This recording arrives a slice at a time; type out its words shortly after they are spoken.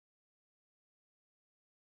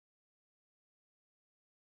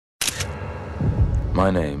My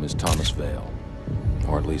name is Thomas Vale,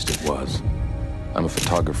 or at least it was. I'm a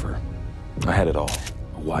photographer. I had it all.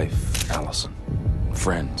 A wife, Allison,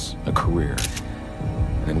 friends, a career.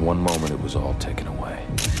 And in one moment it was all taken away.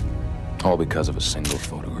 All because of a single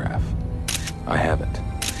photograph. I have it.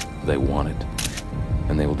 They want it.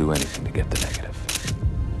 And they will do anything to get the negative.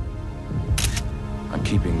 I'm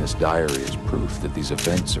keeping this diary as proof that these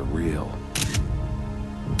events are real.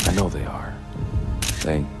 I know they are.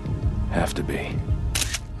 They have to be.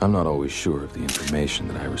 I'm not always sure of the information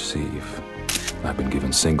that I receive. I've been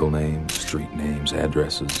given single names, street names,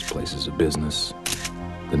 addresses, places of business,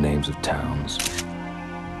 the names of towns.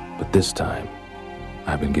 But this time,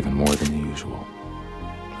 I've been given more than the usual.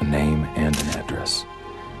 A name and an address.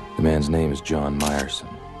 The man's name is John Meyerson.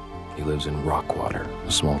 He lives in Rockwater,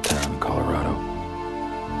 a small town in Colorado.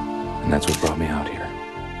 And that's what brought me out here.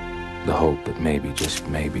 The hope that maybe, just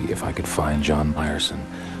maybe, if I could find John Meyerson,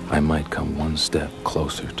 I might come one step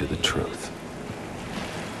closer to the truth.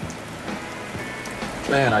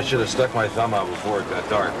 Man, I should have stuck my thumb out before it got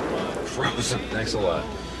dark. Frozen. Thanks a lot.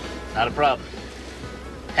 Not a problem.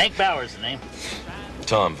 Hank Bauer's the name.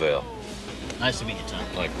 Tom Vale. Nice to meet you, Tom.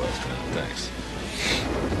 Likewise, man. Thanks.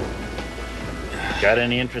 Got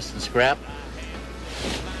any interest in scrap?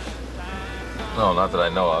 No, not that I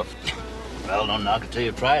know of. Well, don't knock it till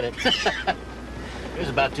you've tried it. There's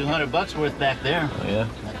about $200 worth back there. Oh, yeah?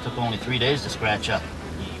 That took only 3 days to scratch up.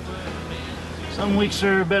 Some weeks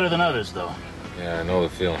are better than others, though. Yeah, I know the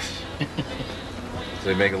feeling. Do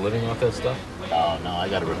they make a living off that stuff? Oh, no, I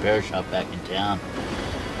got a repair shop back in town.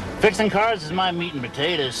 Fixing cars is my meat and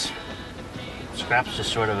potatoes. Scrap's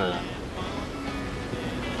just sort of a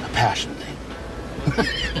passion thing.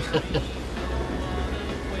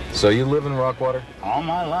 So you live in Rockwater? All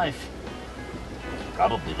my life.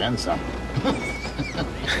 Probably then some.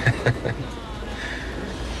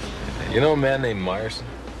 You know a man named Meyerson?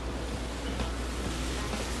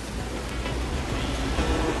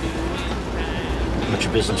 What's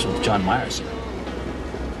your business with John Meyerson?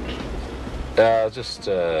 Just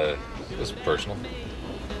personal.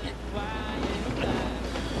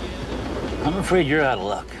 I'm afraid you're out of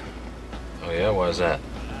luck. Oh, yeah? Why is that?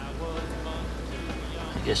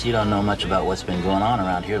 I guess you don't know much about what's been going on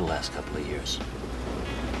around here the last couple of years.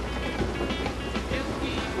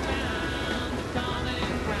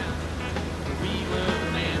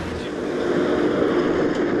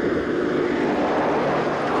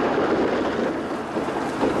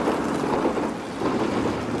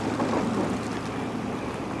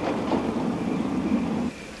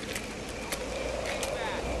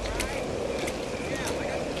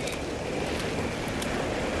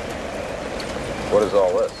 What is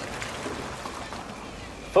all this?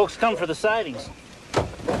 Folks come for the sightings.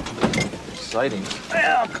 Sightings?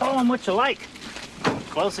 Well, call them what you like.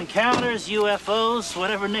 Close encounters, UFOs,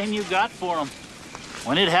 whatever name you got for them.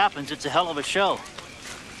 When it happens, it's a hell of a show.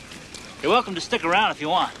 You're welcome to stick around if you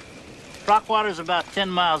want. Rockwater's about 10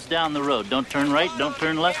 miles down the road. Don't turn right, don't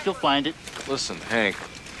turn left, you'll find it. Listen, Hank,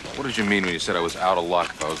 what did you mean when you said I was out of luck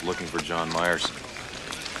if I was looking for John Meyerson?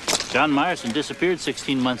 John Meyerson disappeared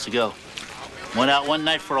 16 months ago. Went out one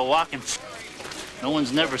night for a walk and no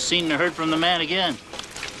one's never seen or heard from the man again.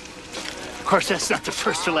 Of course, that's not the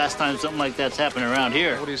first or last time something like that's happened around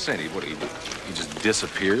here. What are you saying? He just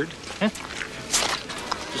disappeared? Huh?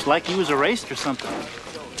 Just like he was erased or something.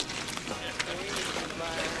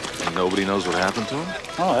 And nobody knows what happened to him?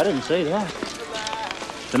 Oh, I didn't say that.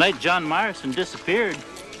 The night John Meyerson disappeared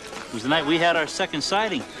was the night we had our second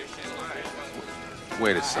sighting.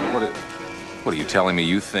 Wait a second. What are you telling me?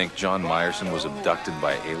 You think John Meyerson was abducted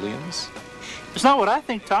by aliens? It's not what I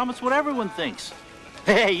think, Tom. It's what everyone thinks.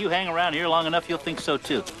 Hey, you hang around here long enough, you'll think so,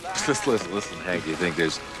 too. Listen, Hank, do you think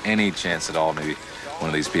there's any chance at all maybe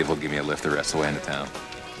one of these people will give me a lift the rest of the way into town?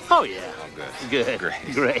 Oh, yeah. Oh, good. Good.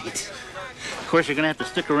 Great. Of course, you're going to have to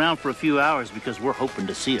stick around for a few hours because we're hoping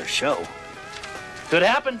to see a show. Could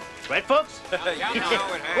happen. Right, folks? What's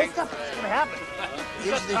up? What's going to happen?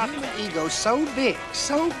 Is the human ego so big,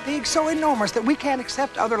 so enormous that we can't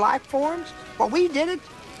accept other life forms? Well, we did it.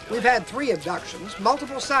 We've had 3 abductions,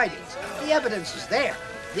 multiple sightings. The evidence is there.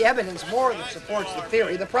 The evidence more than supports the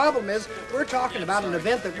theory. The problem is we're talking about an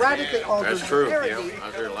event that radically alters the paradigm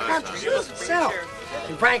of consciousness itself.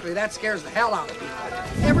 And frankly, that scares the hell out of people.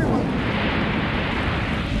 Everyone.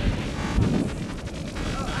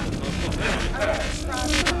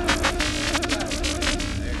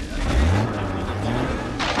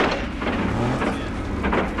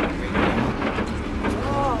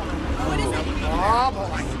 Oh,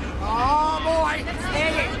 boy. Oh, boy.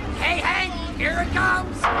 Hey, Hank, here it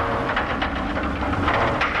comes.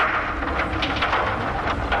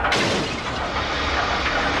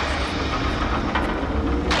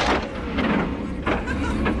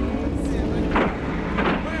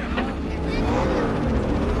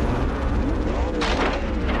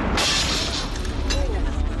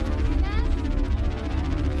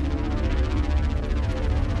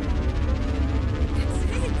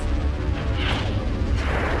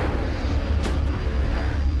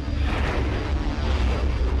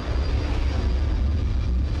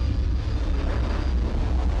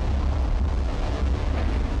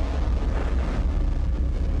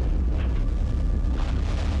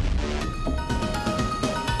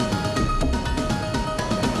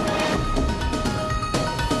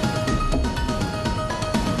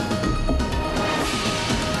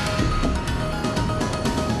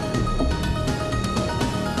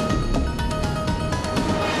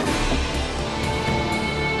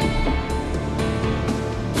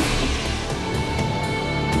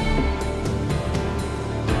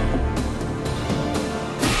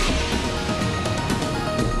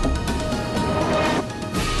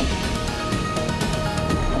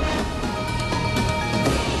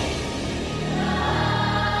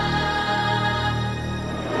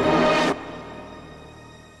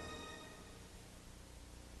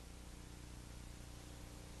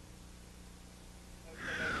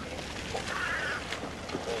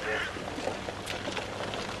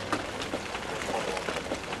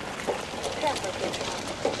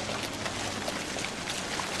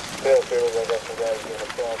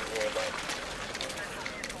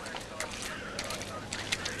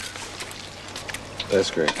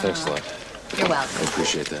 That's great. Thanks a lot. You're welcome. I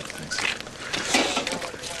appreciate that. Thanks.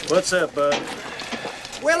 What's up, bud?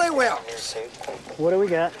 Willie Wilkes. What do we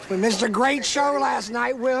got? We missed a great show last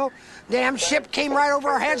night, Will. Damn ship came right over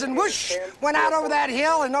our heads and whoosh, went out over that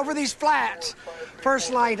hill and over these flats.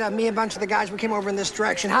 First light, me and a bunch of the guys, we came over in this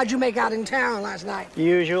direction. How'd you make out in town last night?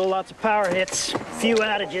 Usual, lots of power hits, few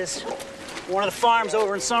outages. One of the farms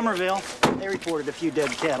over in Somerville, they reported a few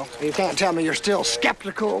dead cattle. You can't tell me you're still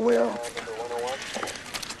skeptical, Will.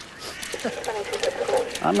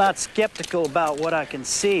 I'm not skeptical about what I can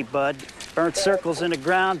see, Bud. Burnt circles in the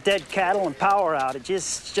ground, dead cattle, and power outages.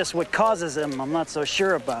 It's just what causes them I'm not so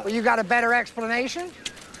sure about. Well, you got a better explanation?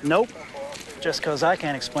 Nope. Just because I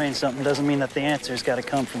can't explain something doesn't mean that the answer's got to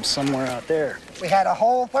come from somewhere out there. We had a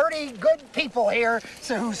whole 30 good people here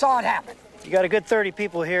who saw it happen. You got a good 30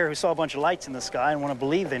 people here who saw a bunch of lights in the sky and want to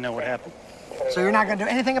believe they know what happened. So you're not going to do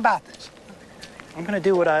anything about this? I'm going to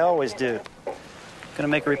do what I always do. I'm going to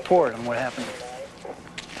make a report on what happened.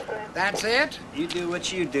 That's it? You do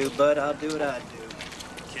what you do, Bud. I'll do what I do.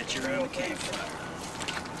 Catch you around the campfire.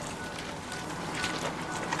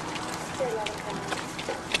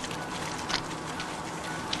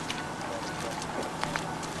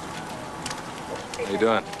 How you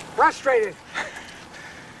doing? Frustrated.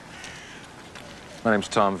 My name's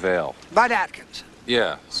Tom Vale. Bud Atkins.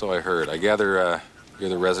 Yeah, so I heard. I gather you're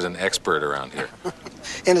the resident expert around here.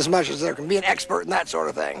 In as much as there can be an expert in that sort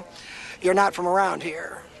of thing. You're not from around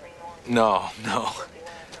here. No.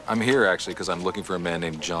 I'm here, actually, because I'm looking for a man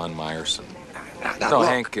named John Myerson. Now, No, look.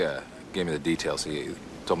 Hank gave me the details. He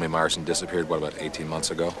told me Myerson disappeared, about 18 months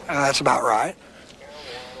ago? That's about right.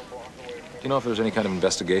 You know if there was any kind of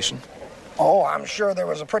investigation? Oh, I'm sure there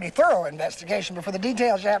was a pretty thorough investigation, but for the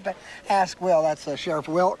details you have to ask Will. That's Sheriff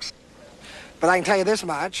Wilkes. But I can tell you this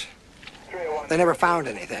much. They never found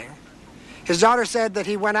anything. His daughter said that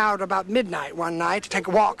he went out about midnight one night to take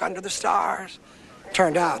a walk under the stars.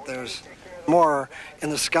 Turned out there's more in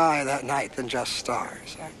the sky that night than just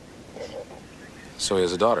stars. So he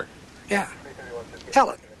has a daughter? Yeah.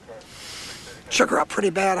 Helen. Shook her up pretty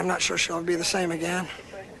bad. I'm not sure she'll ever be the same again.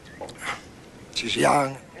 She's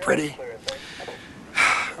young, pretty.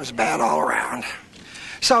 It was bad all around.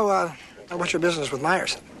 So, what's your business with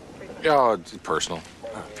Myerson? Yeah, it's personal.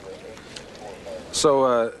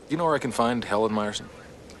 So, you know where I can find Helen Myerson?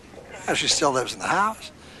 She still lives in the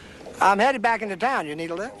house. I'm headed back into town. You need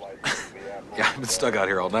a lift? Yeah, I've been stuck out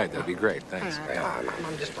here all night. That'd be great. Thanks.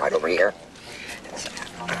 I'm just right over here.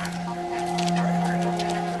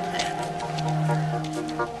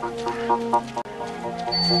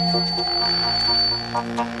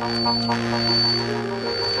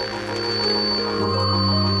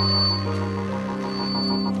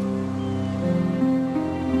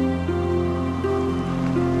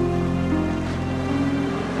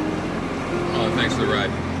 Thanks for the ride.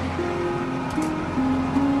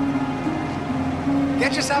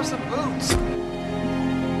 Get yourself some boots.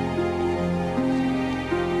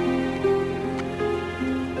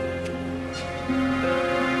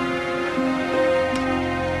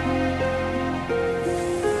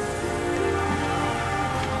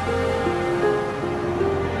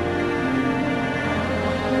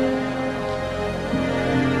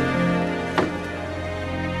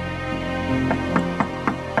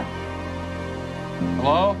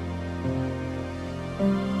 Hello?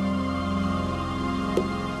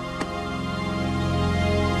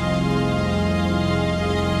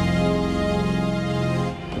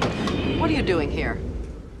 What are you doing here?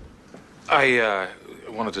 I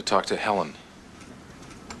wanted to talk to Helen.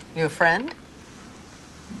 You a friend?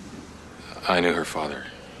 I knew her father.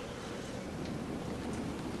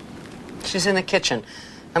 She's in the kitchen.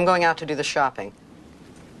 I'm going out to do the shopping.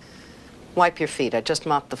 Wipe your feet. I just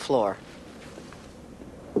mopped the floor.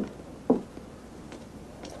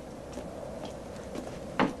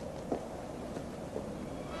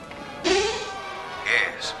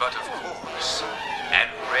 Yes, but of course. And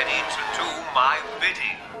ready to do my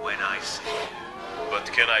bidding when I see it. But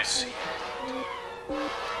can I see it?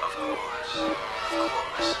 Of course. Of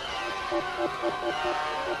course.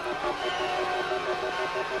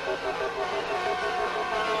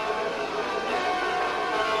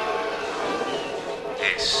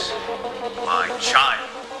 This, my child,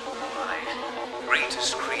 my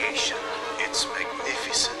greatest creation. It's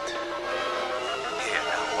magnificent. Here,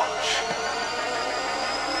 now watch.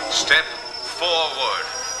 Step forward.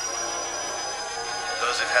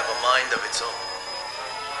 Does it have a mind of its own?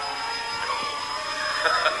 No.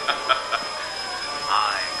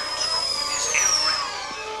 I control his every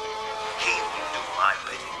move. He will do my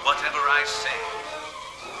bidding, whatever I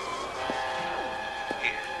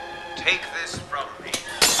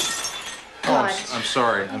I'm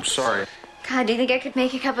sorry. I'm sorry. God, do you think I could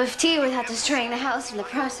make a cup of tea without destroying the house in the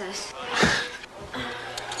process?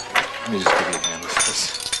 Let me just give you a hand with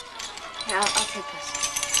this. Here, I'll take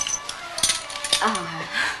this. Oh.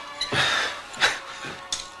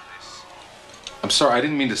 I'm sorry, I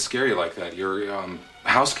didn't mean to scare you like that. Your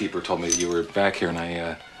housekeeper told me that you were back here, and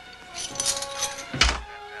I,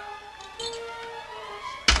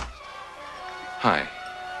 Hi.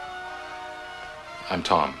 I'm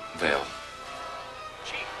Tom Vale.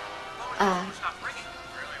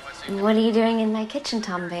 What are you doing in my kitchen,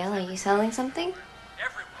 Tom Vale? Are you selling something?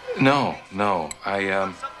 No.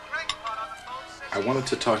 I wanted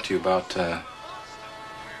to talk to you about,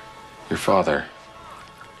 your father.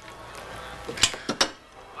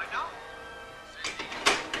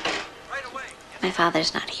 My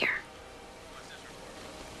father's not here.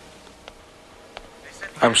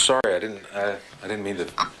 I'm sorry, I didn't mean to...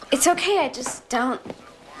 It's okay, I just don't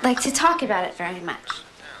like to talk about it very much.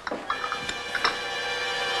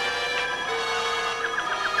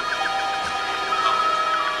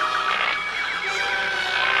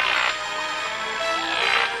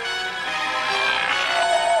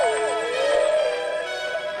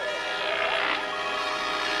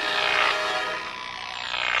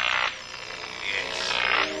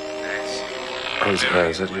 Oh,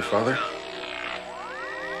 is that your father?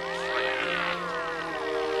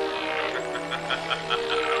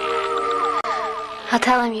 I'll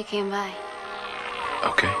tell him you came by.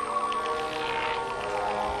 Okay.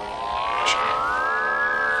 Sure.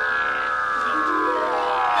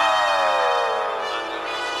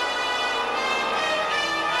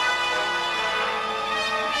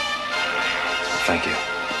 Thank you.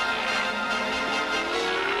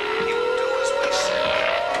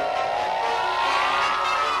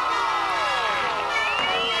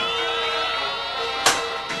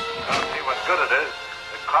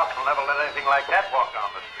 Like that walk down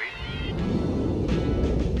the street.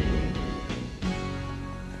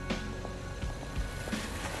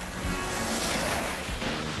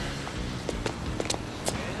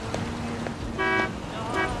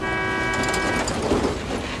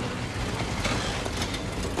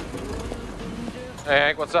 Hey,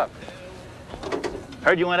 Hank, what's up?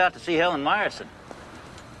 Heard you went out to see Helen Meyerson.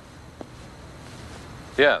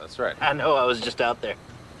 Yeah, that's right. I know, I was just out there.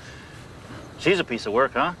 She's a piece of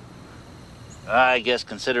work, huh? I guess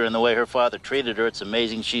considering the way her father treated her, it's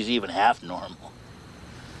amazing she's even half normal.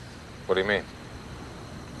 What do you mean?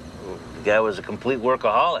 The guy was a complete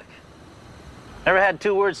workaholic. Never had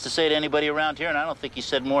two words to say to anybody around here, and I don't think he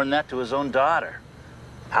said more than that to his own daughter.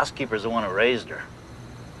 Housekeeper's the one who raised her.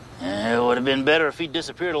 It would have been better if he'd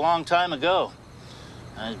disappeared a long time ago.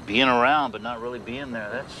 Being around, but not really being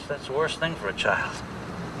there, that's the worst thing for a child.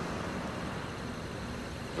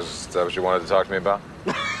 Was that what you wanted to talk to me about?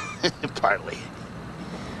 Partly.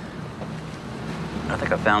 I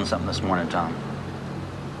think I found something this morning, Tom.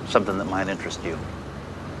 Something that might interest you.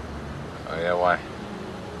 Oh, yeah, why?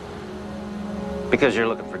 Because you're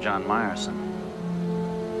looking for John Meyerson.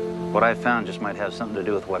 What I found just might have something to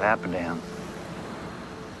do with what happened to him.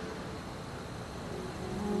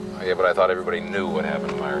 Oh, yeah, but I thought everybody knew what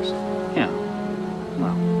happened to Meyerson. Yeah.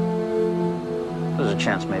 Well, there's a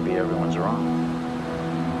chance maybe everyone's wrong.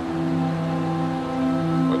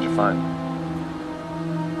 What'd you find?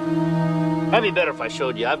 Might be better if I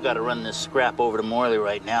showed you. I've got to run this scrap over to Morley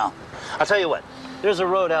right now. I'll tell you what. There's a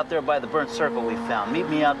road out there by the burnt circle we found. Meet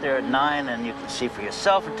me out there at 9, and you can see for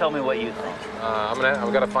yourself and tell me what you think.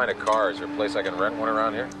 I've got to find a car. Is there a place I can rent one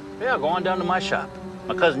around here? Yeah, go on down to my shop.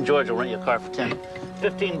 My cousin George will rent you a car for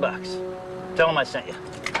 15 bucks. Tell him I sent you.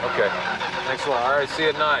 Okay. Thanks a lot. All right, see you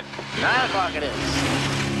at 9. 9 o'clock it is.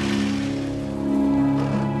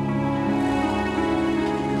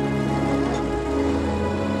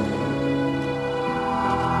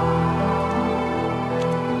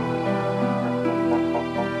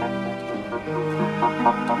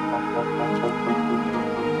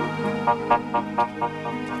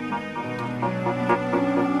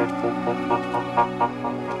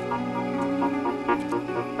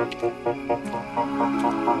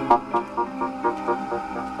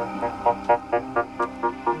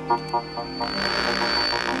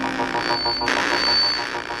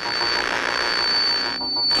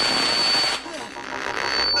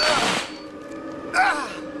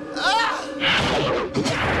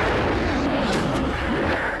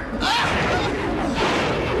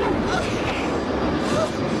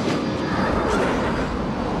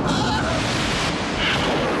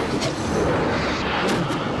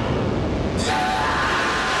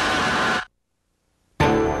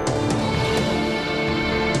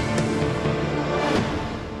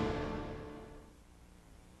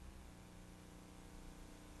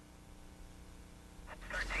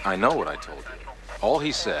 I know what I told you. All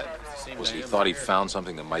he said was he thought he found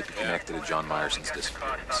something that might be connected to John Myerson's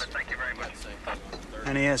disappearance.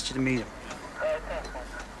 And he asked you to meet him.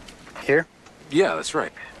 Here? Yeah, that's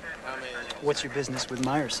right. What's your business with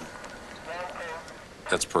Myerson?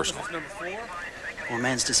 That's personal. Well, a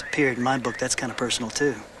man's disappeared. In my book, that's kind of personal,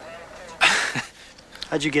 too.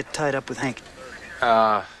 How'd you get tied up with Hank?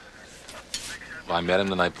 Well, I met him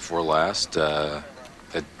the night before last,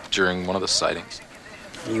 during one of the sightings.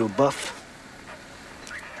 Are you a buff?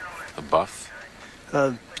 A buff?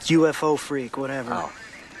 A UFO freak, whatever. Oh.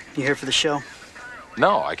 You here for the show?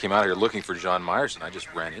 No, I came out here looking for John Myerson. I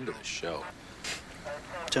just ran into this show.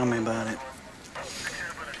 Tell me about it.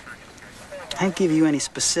 Hank give you any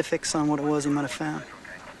specifics on what it was he might have found?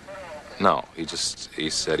 No, he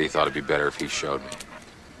said he thought it'd be better if he showed me.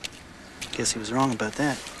 Guess he was wrong about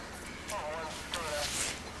that.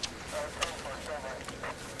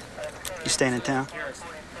 You staying in town?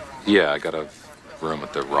 Yeah, I got a room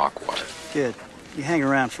at the Rockwater. Good. You hang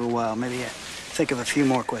around for a while. Maybe think of a few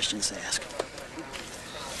more questions to ask.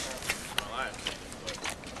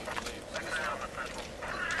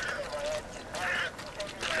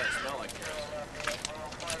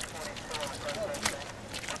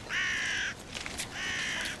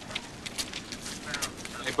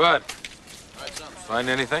 Hey, Bud. Find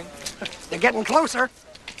anything? They're getting closer.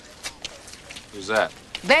 Who's that?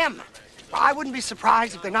 Them. I wouldn't be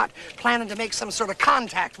surprised if they're not planning to make some sort of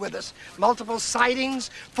contact with us. Multiple sightings,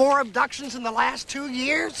 4 abductions in the last 2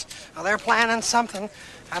 years. Well, they're planning something.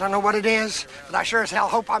 I don't know what it is, but I sure as hell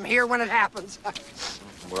hope I'm here when it happens.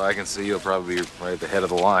 Well, I can see you'll probably be right at the head of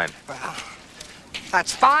the line. Well,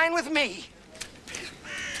 that's fine with me.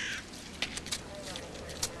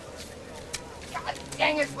 God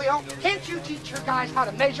dang it, Will. Can't you teach your guys how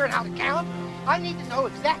to measure and how to count? I need to know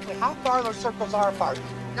exactly how far those circles are apart.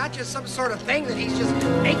 Not just some sort of thing that he's just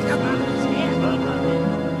making up out of his head.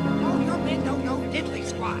 No, your men don't know diddly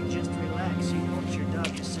squat. Just relax. You want your dog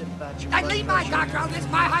to sit about your... I leave my doctor on this.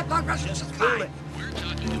 My high blood pressure is fine. We're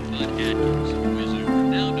talking to Bud Atkins, who is a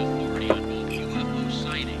renowned authority on both UFO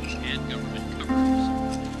sightings and government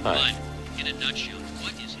cover-ups. Hi. Bud, in a nutshell,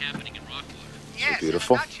 what is happening in Rockwater? Yes,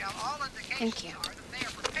 beautiful? in a nutshell, all indications Thank you. are that they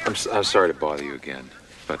are prepared I'm sorry to bother you again,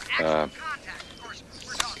 but, contact, of course,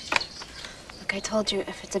 we're talking. Look, I told you,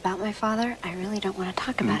 if it's about my father, I really don't want to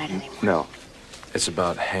talk about it anymore. no. It's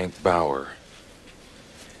about Hank Bauer.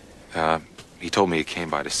 He told me he came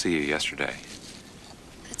by to see you yesterday.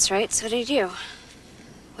 That's right, so did you.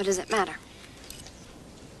 What does it matter?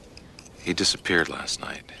 He disappeared last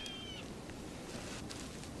night.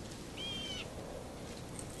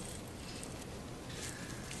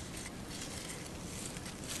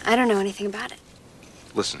 I don't know anything about it.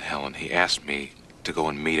 Listen, Helen, he asked me to go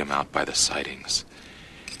and meet him out by the sightings.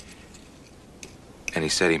 And he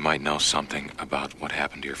said he might know something about what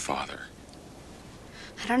happened to your father.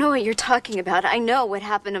 I don't know what you're talking about. I know what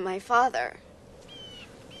happened to my father.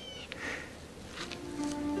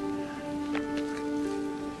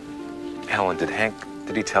 Helen, did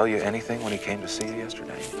he tell you anything when he came to see you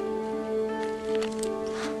yesterday?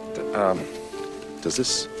 Does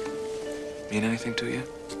this mean anything to you?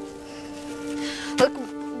 Look,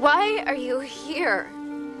 why are you here?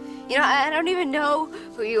 You know, I don't even know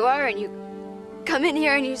who you are, and you come in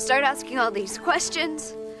here and you start asking all these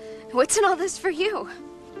questions. What's in all this for you?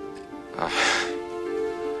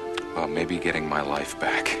 Well, maybe getting my life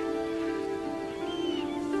back.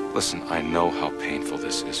 Listen, I know how painful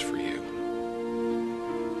this is for you.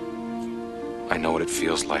 I know what it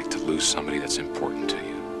feels like to lose somebody that's important to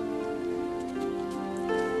you.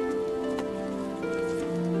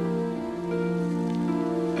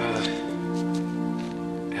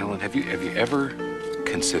 Helen, have you ever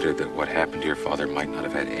considered that what happened to your father might not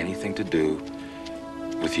have had anything to do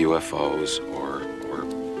with UFOs or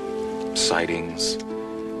sightings?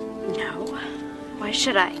 No. Why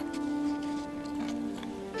should I?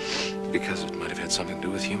 Because it might have had something to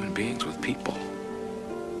do with human beings, with people.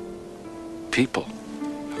 People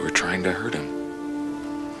who were trying to hurt him.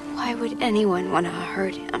 Why would anyone want to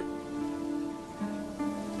hurt him?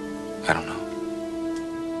 I don't know.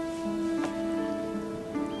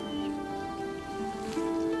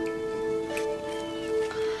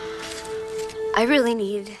 I really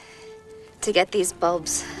need to get these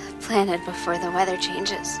bulbs planted before the weather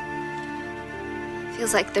changes.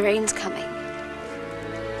 Feels like the rain's coming.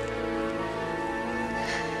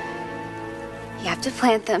 You have to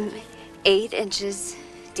plant them 8 inches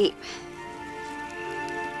deep.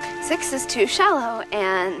 6 is too shallow,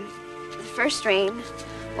 and the first rain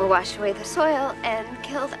will wash away the soil and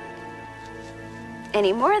kill them.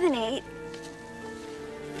 Any more than 8,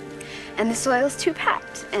 and the soil's too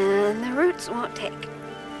packed, and the roots won't take.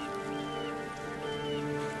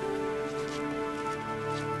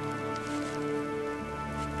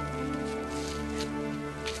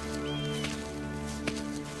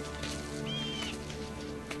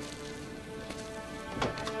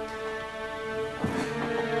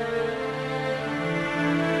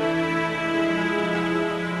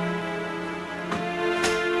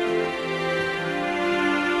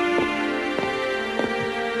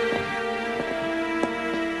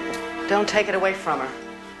 Don't take it away from her.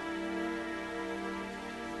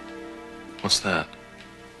 What's that?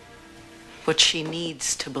 What she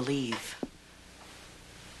needs to believe.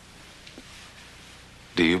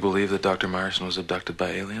 Do you believe that Dr. Myerson was abducted by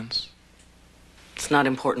aliens? It's not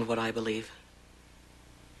important what I believe.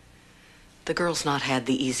 The girl's not had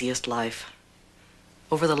the easiest life.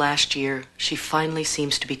 Over the last year, she finally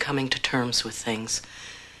seems to be coming to terms with things.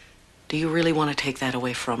 Do you really want to take that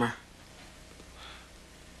away from her?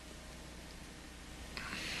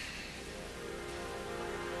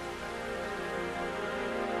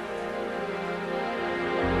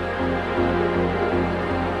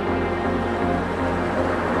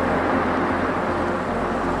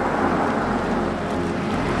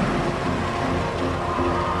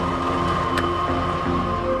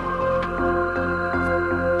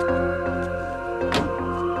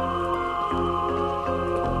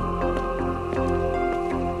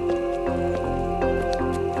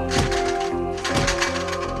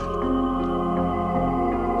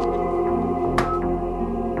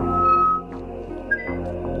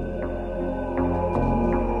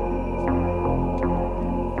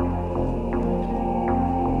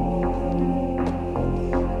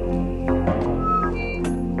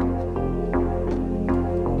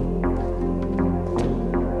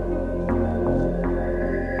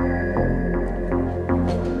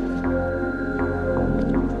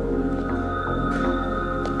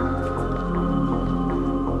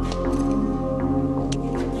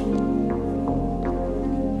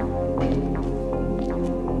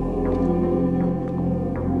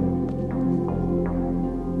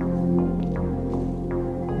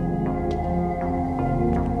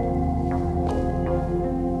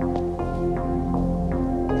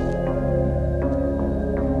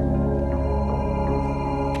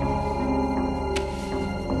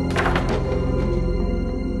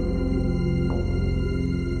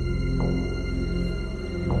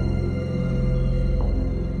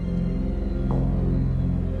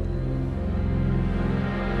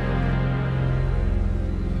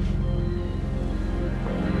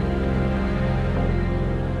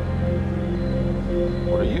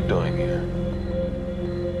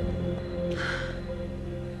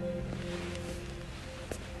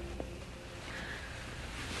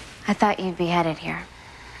 I thought you'd be headed here.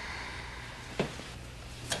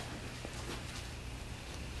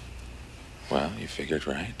 Well, you figured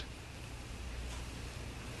right.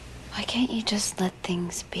 Why can't you just let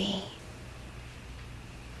things be?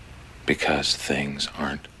 Because things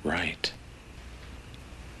aren't right.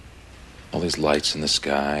 All these lights in the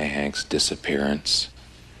sky, Hank's disappearance.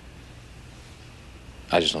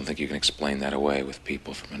 I just don't think you can explain that away with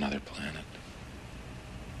people from another planet.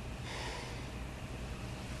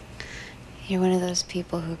 You're one of those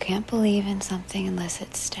people who can't believe in something unless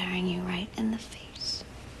it's staring you right in the face.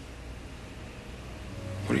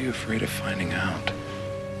 What are you afraid of finding out?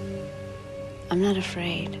 I'm not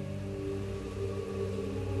afraid.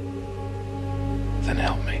 Then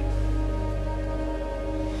help me.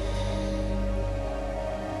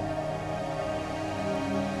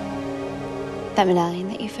 That medallion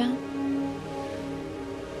that you found?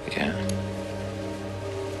 Yeah.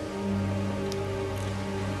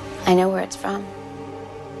 I know where it's from.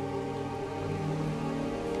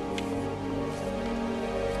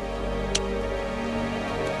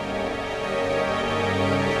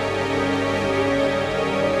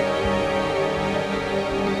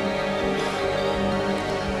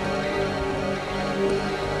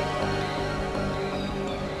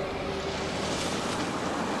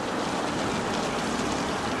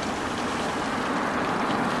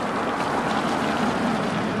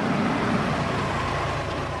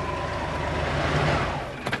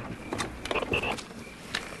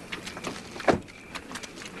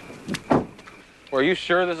 Are you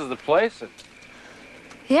sure this is the place?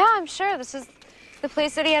 Yeah, I'm sure. This is the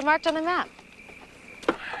place that he had marked on the map.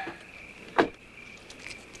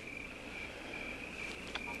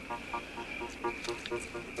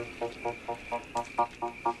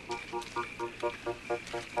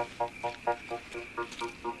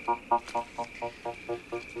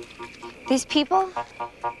 These people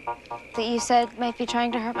that you said might be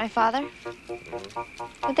trying to hurt my father,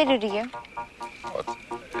 where'd they they do to you? Well,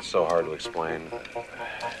 it's so hard to explain.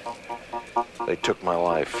 They took my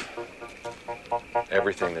life.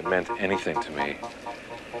 Everything that meant anything to me.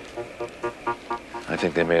 I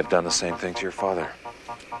think they may have done the same thing to your father.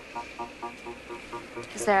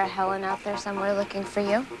 Is there a Helen out there somewhere looking for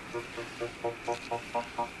you?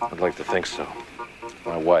 I'd like to think so.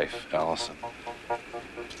 My wife, Allison.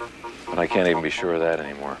 But I can't even be sure of that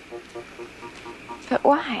anymore. But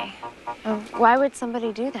why? Why would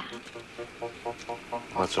somebody do that?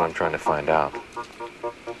 Well, that's what I'm trying to find out.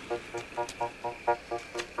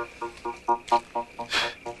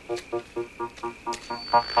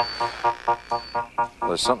 Well,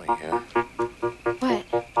 there's something here. What?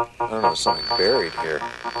 I don't know, there's something buried here.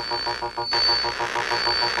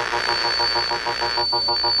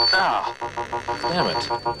 Ah! Damn it.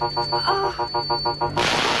 What's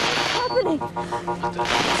happening? What the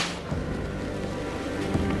hell?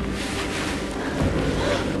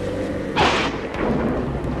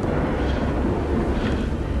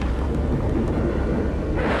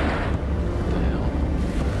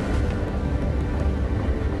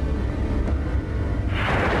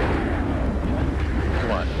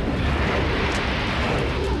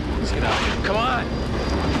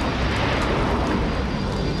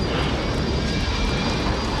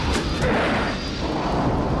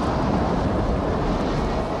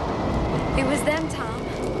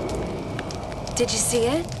 Did you see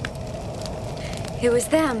it? It was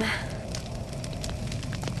them.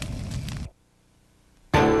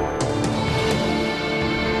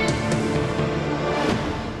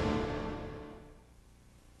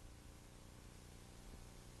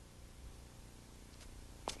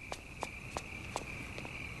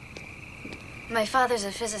 My father's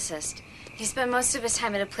a physicist. He spent most of his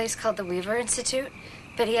time at a place called the Weaver Institute,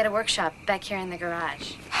 but he had a workshop back here in the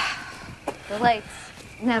garage. The lights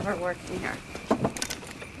never worked in here.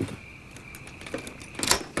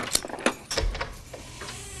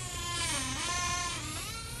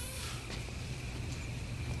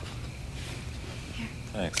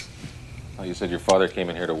 Thanks. Well, you said your father came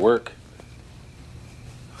in here to work.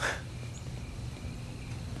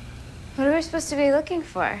 What are we supposed to be looking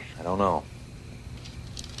for? I don't know.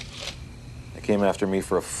 They came after me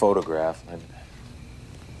for a photograph. I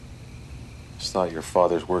just thought your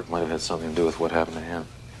father's work might have had something to do with what happened to him.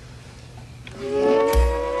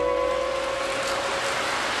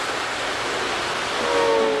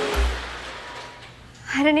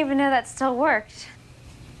 I didn't even know that still worked.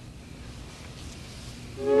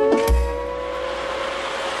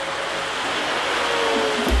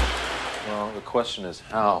 Well, the question is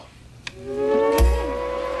how.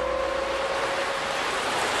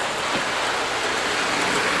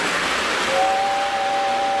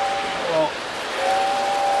 Well,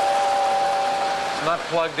 it's not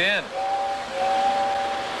plugged in.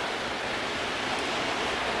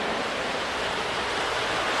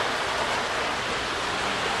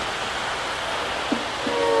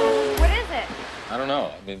 I don't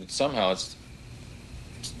know. I mean, somehow it's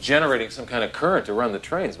generating some kind of current to run the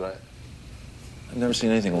trains, but I've never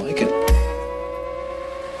seen anything like it.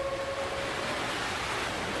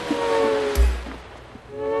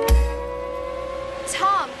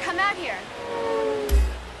 Tom, come out here.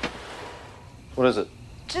 What is it?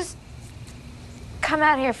 Just come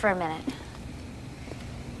out here for a minute.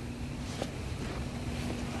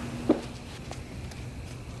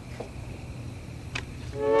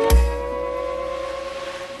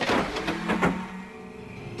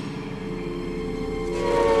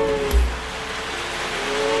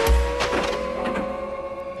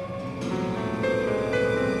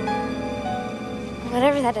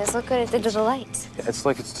 Whatever that is, look what it did to the lights. Yeah, it's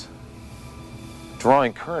like it's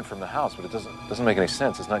drawing current from the house, but it doesn't make any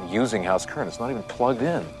sense. It's not using house current. It's not even plugged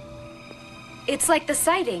in. It's like the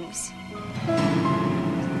sightings.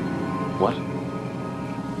 What?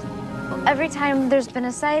 Every time there's been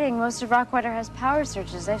a sighting, most of Rockwater has power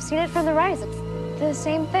surges. I've seen it from the rise. It's the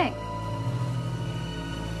same thing.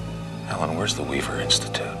 Helen, where's the Weaver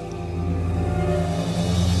Institute?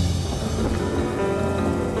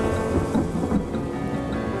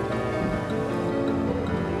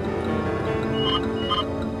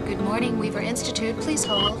 Good morning, Weaver Institute. Please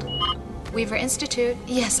hold. Weaver Institute.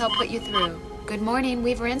 Yes, I'll put you through. Good morning,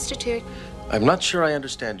 Weaver Institute. I'm not sure I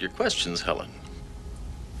understand your questions, Helen.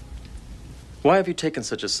 Why have you taken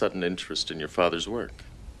such a sudden interest in your father's work?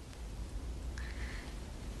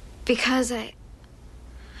 Because I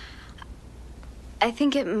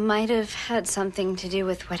think it might have had something to do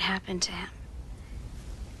with what happened to him.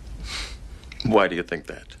 Why do you think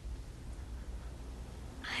that?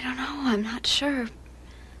 I don't know. I'm not sure.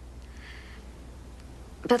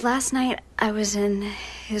 But last night I was in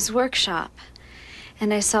his workshop,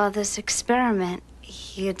 and I saw this experiment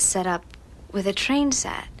he had set up with a train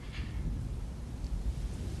set.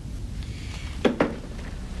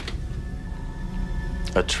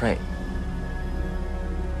 A train?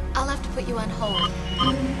 I'll have to put you on hold.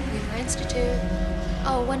 Weaver Institute.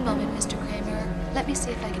 Oh, one moment, Mr. Kramer. Let me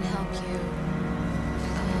see if I can help you.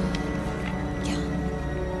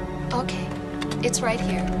 Yeah. Okay. It's right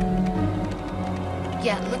here.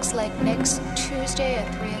 Yeah, it looks like next Tuesday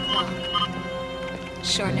at 3 o'clock.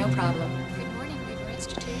 Sure, no problem. Good morning, Weaver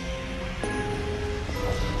Institute.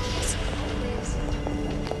 Yes, please.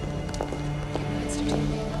 Weaver Institute,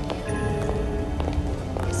 may I help you?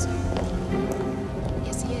 Yes, sir.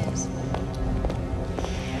 Yes, he is.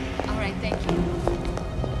 All right, thank you.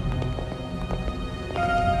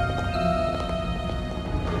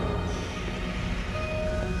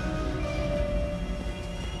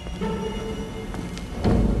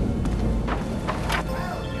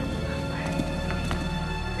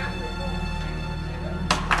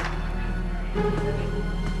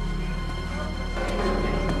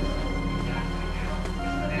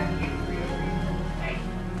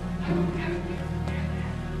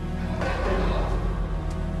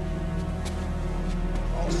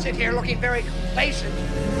 Sit here looking very complacent.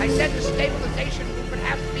 I said the stabilization movement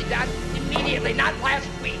has to be done immediately, not last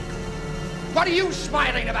week. What are you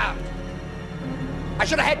smiling about? I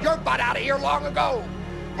should have had your butt out of here long ago.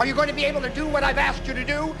 Are you going to be able to do what I've asked you to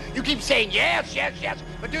do? You keep saying yes, yes, yes,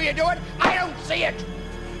 but do you do it? I don't see it.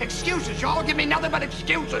 Excuses, y'all give me nothing but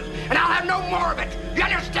excuses, and I'll have no more of it. You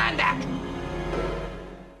understand that?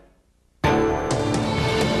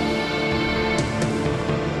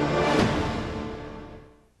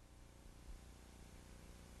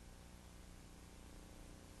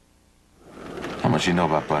 How much do you know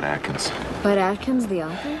about Bud Atkins? Bud Atkins, the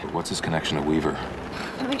author? What's his connection to Weaver?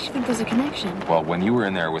 What makes you think there's a connection? Well, when you were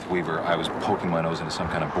in there with Weaver, I was poking my nose into some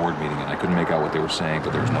kind of board meeting, and I couldn't make out what they were saying,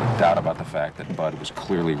 but there was no doubt about the fact that Bud was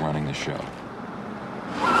clearly running the show.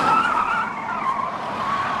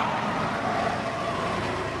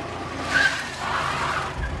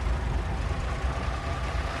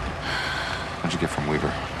 What'd you get from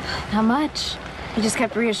Weaver? Not much. He just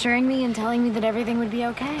kept reassuring me and telling me that everything would be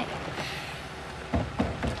okay.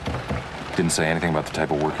 Didn't say anything about the type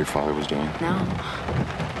of work your father was doing? No.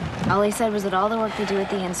 All he said was that all the work they do at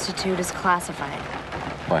the Institute is classified.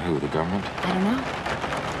 By who, the government? I don't know.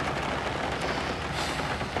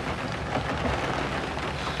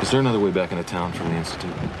 Is there another way back into town from the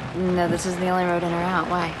Institute? No, this is the only road in or out.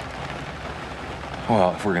 Why?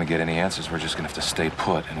 Well, if we're gonna get any answers, we're just gonna have to stay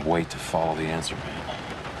put and wait to follow the answer man.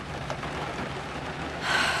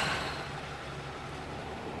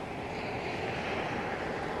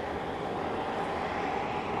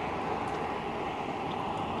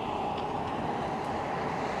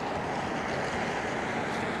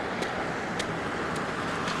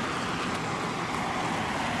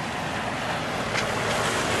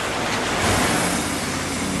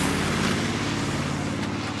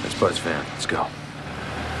 Bud's van. Let's go.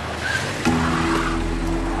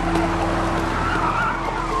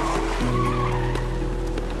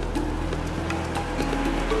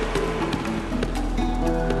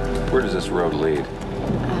 Where does this road lead?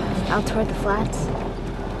 Out toward the flats.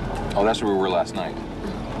 Oh, that's where we were last night.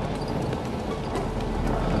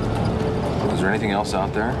 Is there anything else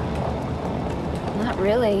out there? Not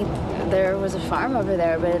really. There was a farm over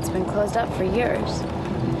there, but it's been closed up for years.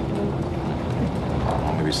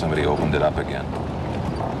 Maybe somebody opened it up again.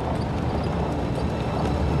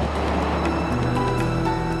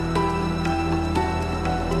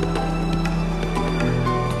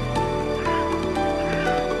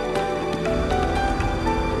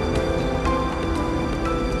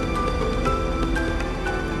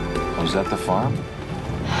 Was that the farm?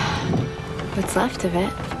 What's left of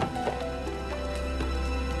it.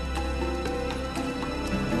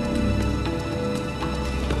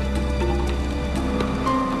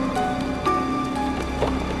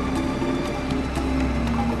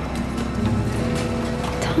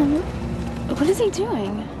 What is he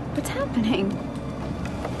doing? What's happening?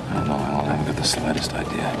 I don't know, Helen. I haven't got the slightest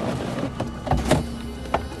idea.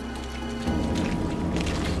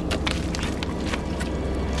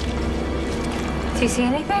 Do you see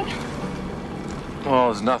anything?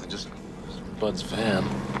 Oh, there's nothing. Just Bud's van.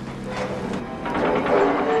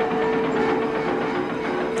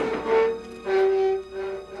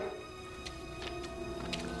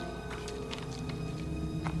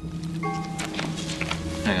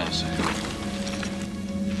 Hang on a second.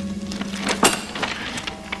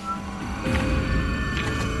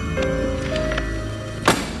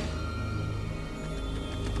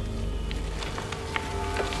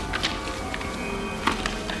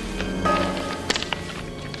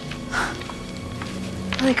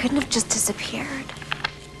 he couldn't have just disappeared.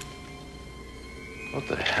 What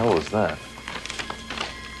the hell is that?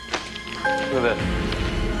 Look at that.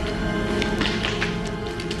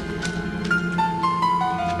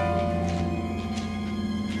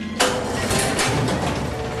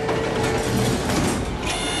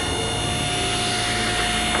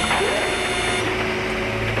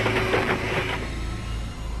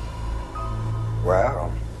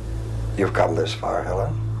 Well, you've come this far,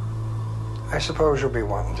 Helen. I suppose you'll be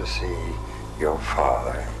wanting to see your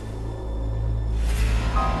father.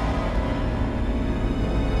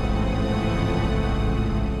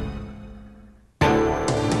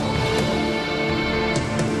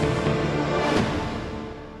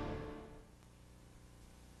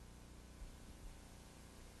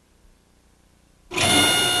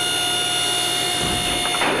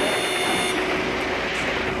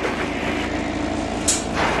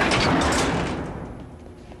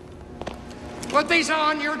 Put these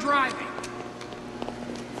on, you're driving.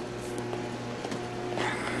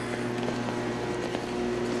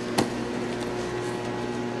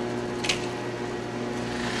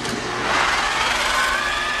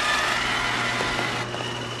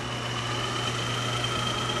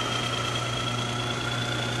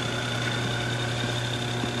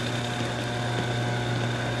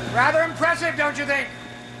 Rather impressive, don't you think?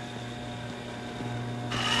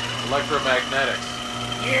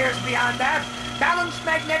 Electromagnetics. Years beyond that. Balanced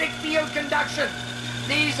magnetic field conduction.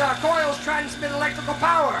 These coils transmit electrical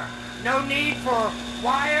power. No need for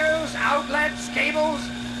wires, outlets, cables.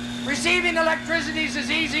 Receiving electricity is as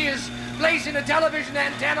easy as placing a television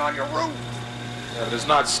antenna on your roof. Yeah, but it's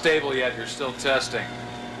not stable yet. You're still testing.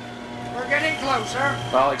 We're getting closer.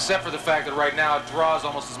 Well, except for the fact that right now it draws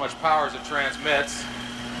almost as much power as it transmits.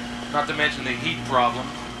 Not to mention the heat problem.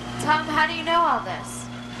 Tom, how do you know all this?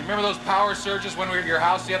 You remember those power surges when we were at your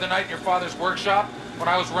house the other night in your father's workshop? When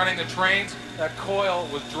I was running the trains, that coil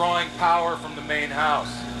was drawing power from the main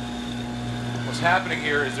house. What's happening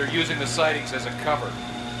here is they're using the sightings as a cover.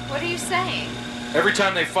 What are you saying? Every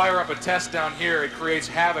time they fire up a test down here, it creates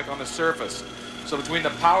havoc on the surface. So between the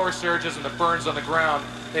power surges and the burns on the ground,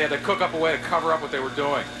 they had to cook up a way to cover up what they were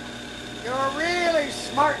doing. You're a really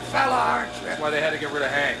smart fella, aren't you? That's why they had to get rid of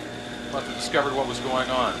Hank. Must have discovered what was going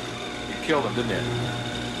on. He killed him, didn't he?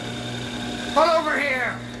 Pull over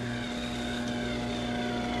here.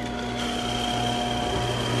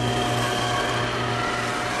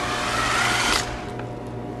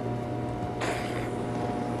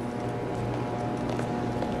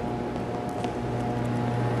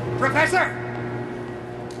 Professor!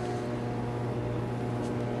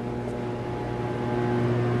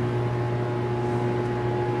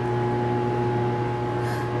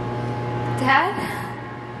 Dad?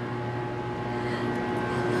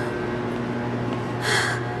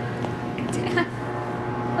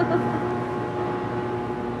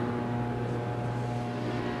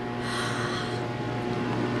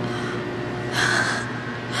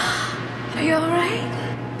 Are you all right?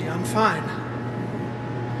 Yeah, I'm fine.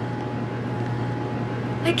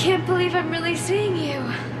 I can't believe I'm really seeing you.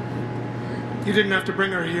 You didn't have to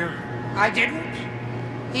bring her here. I didn't.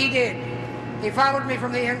 He did. He followed me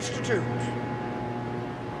from the Institute.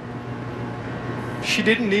 She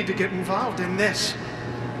didn't need to get involved in this.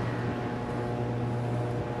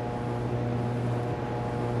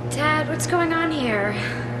 Dad, what's going on here?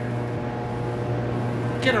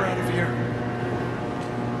 Get her out of here.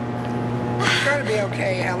 It's going to be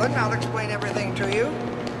okay, Helen. I'll explain everything to you.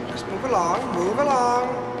 Just move along, move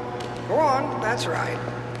along. Go on, that's right.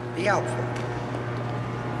 Be helpful.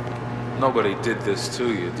 Nobody did this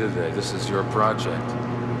to you, did they? This is your project.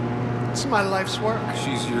 It's my life's work.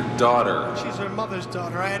 She's your daughter. She's her mother's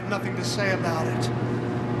daughter. I had nothing to say about it.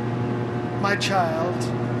 My child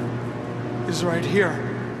is right here.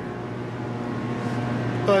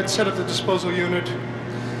 Bud, set up the disposal unit.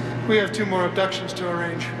 We have 2 more abductions to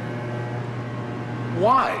arrange.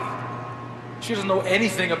 Why? She doesn't know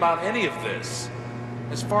anything about any of this.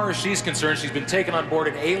 As far as she's concerned, she's been taken on board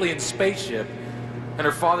an alien spaceship, and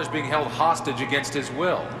her father's being held hostage against his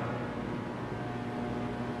will.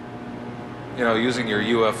 You know, using your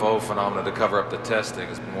UFO phenomena to cover up the testing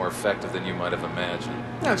is more effective than you might have imagined.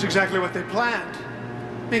 That's exactly what they planned.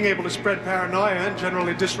 Being able to spread paranoia and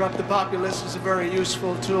generally disrupt the populace is a very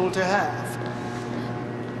useful tool to have.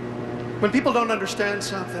 When people don't understand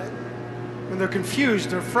something, when they're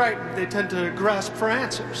confused or frightened, they tend to grasp for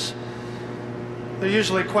answers. They're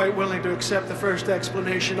usually quite willing to accept the first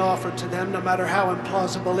explanation offered to them, no matter how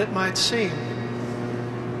implausible it might seem.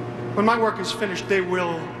 When my work is finished, they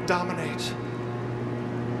will dominate.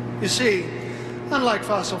 You see, unlike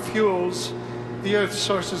fossil fuels, The Earth's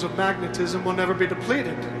sources of magnetism will never be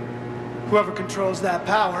depleted. Whoever controls that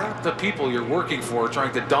power... The people you're working for are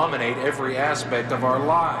trying to dominate every aspect of our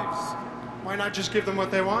lives. Why not just give them what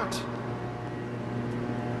they want?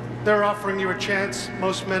 They're offering you a chance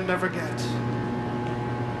most men never get.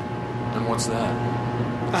 And what's that?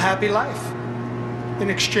 A happy life. In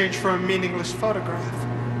exchange for a meaningless photograph.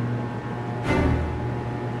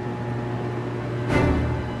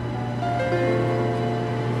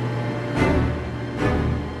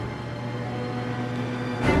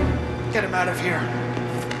 Get him out of here.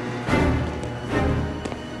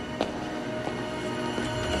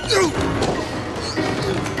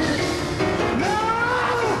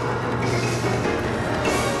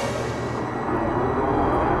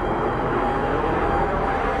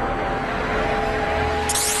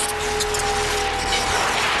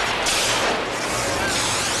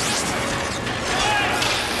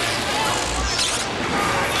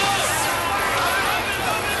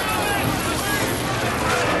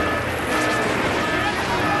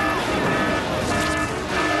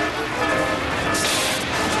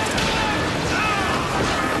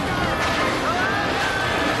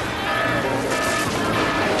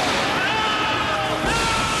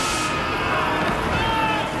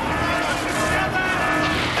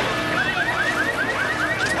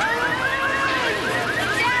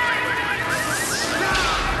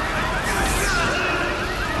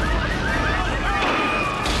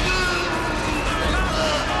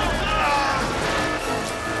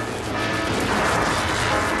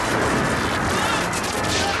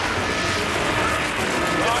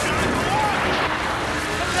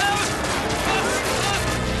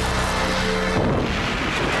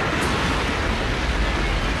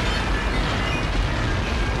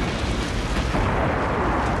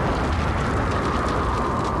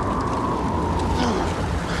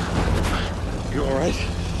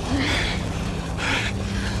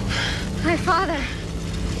 My father.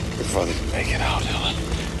 Your father didn't make it out, Helen.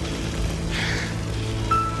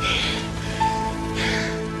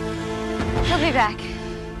 He'll be back.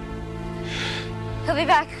 He'll be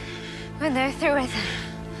back when they're through with him.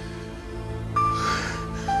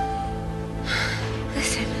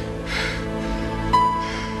 Listen.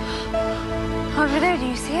 Over there, do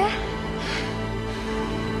you see it?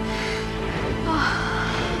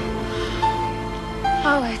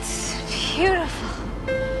 Oh, it's beautiful.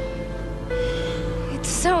 It's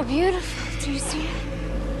so beautiful. Do you see it?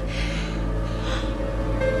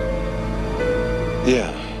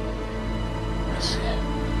 Yeah.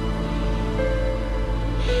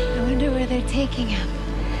 I wonder where they're taking him.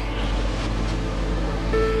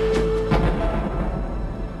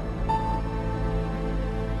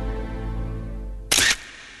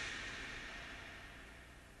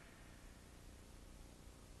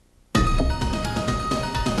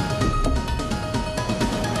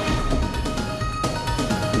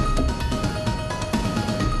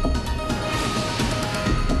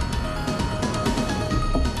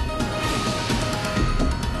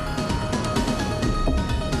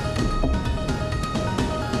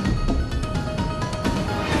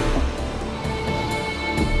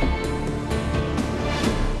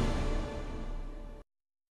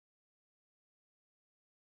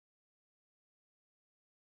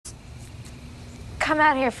 Come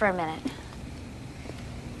out here for a minute.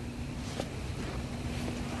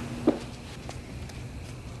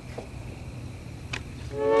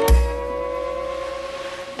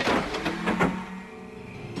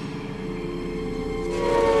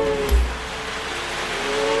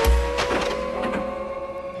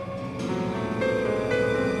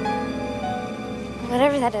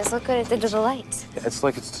 Whatever that is, look what it did to the lights. It's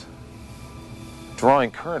like it's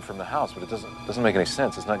drawing current from the house, but it doesn't make any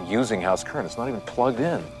sense. It's not using house current. It's not even plugged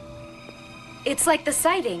in. It's like the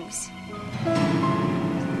sightings.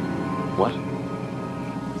 What?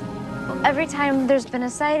 Every time there's been a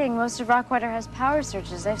sighting, most of Rockwater has power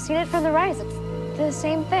surges. I've seen it from the rise. It's the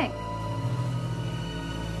same thing.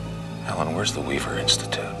 Helen, where's the Weaver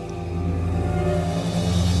Institute?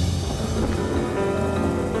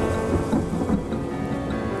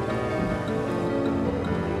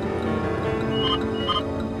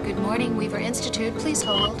 Good morning, Weaver Institute. Please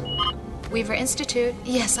hold. Weaver Institute.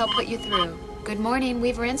 Yes, I'll put you through. Good morning,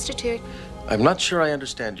 Weaver Institute. I'm not sure I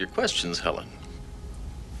understand your questions, Helen.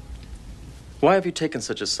 Why have you taken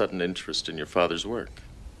such a sudden interest in your father's work?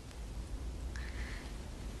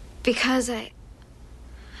 Because I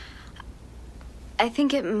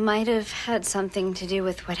think it might have had something to do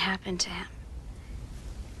with what happened to him.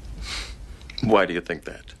 Why do you think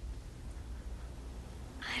that?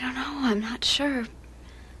 I don't know. I'm not sure.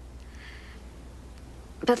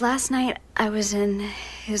 But last night I was in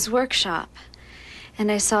his workshop,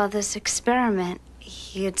 And I saw this experiment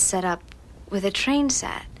he had set up with a train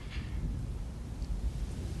set.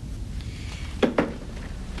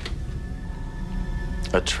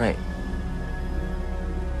 A train?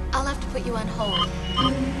 I'll have to put you on hold.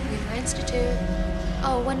 Weaver Institute.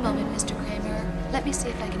 Oh, one moment, Mr. Kramer. Let me see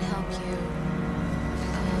if I can help you.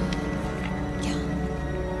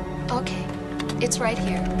 Yeah. Okay. It's right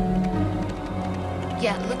here.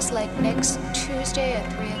 Yeah, it looks like next Tuesday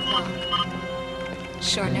at 3 o'clock.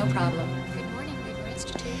 Sure, no problem. Good morning, Weaver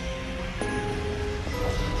Institute.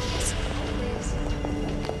 Yes, please.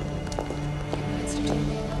 Weaver Institute,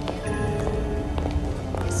 may I help you?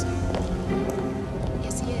 Yes, sir.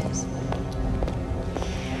 Yes, he is.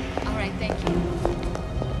 All right, thank you.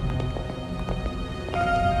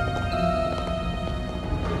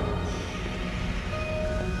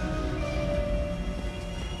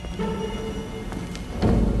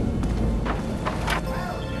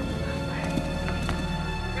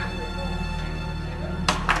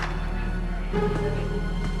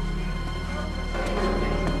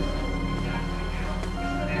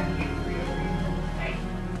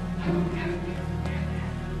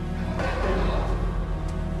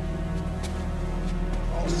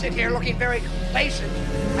 Sit here looking very complacent.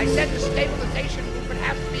 I said the stabilization movement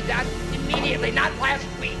has to be done immediately, not last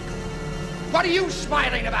week. What are you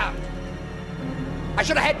smiling about? I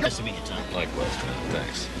should have had... Nice to meet you, Tom. Likewise, man.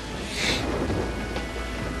 Thanks.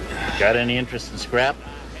 Got any interest in scrap?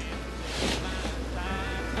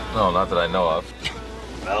 No, not that I know of.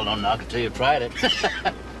 Well, don't knock it till you've tried it.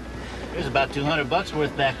 There's about $200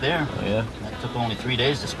 worth back there. Oh, yeah? That took only 3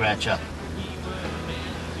 days to scratch up.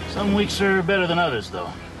 Some weeks are better than others, though.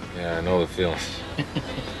 Yeah, I know the feeling. Do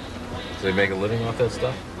they make a living off that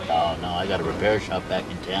stuff? Oh, no, I got a repair shop back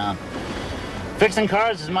in town. Fixing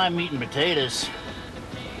cars is my meat and potatoes.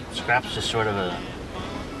 Scrap's just sort of a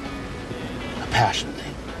passion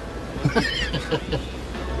thing.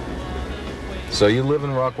 So you live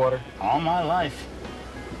in Rockwater? All my life.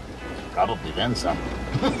 Probably then some.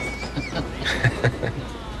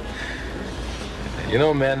 You know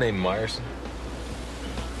a man named Myerson?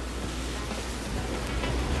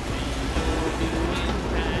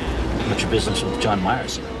 What's your business with John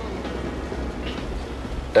Myerson?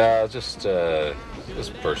 Just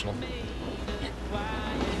personal.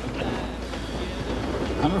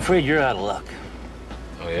 I'm afraid you're out of luck.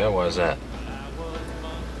 Oh, yeah? Why is that?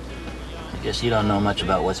 I guess you don't know much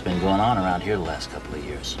about what's been going on around here the last couple of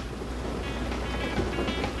years.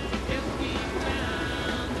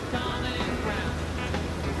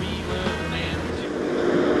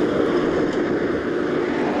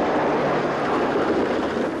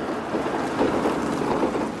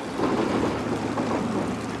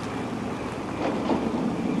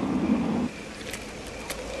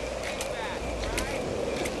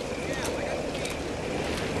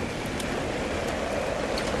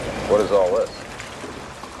 What is all this?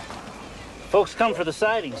 Folks come for the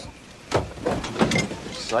sightings.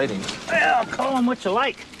 Sightings? Well, call them what you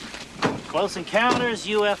like. Close encounters,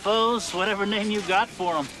 UFOs, whatever name you got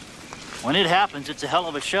for them. When it happens, it's a hell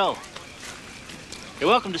of a show. You're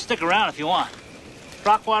welcome to stick around if you want.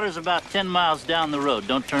 Rockwater's about 10 miles down the road.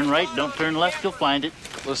 Don't turn right, don't turn left, you'll find it.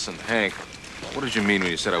 Listen, Hank, what did you mean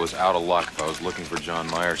when you said I was out of luck if I was looking for John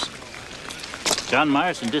Myerson? John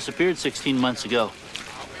Myerson disappeared 16 months ago.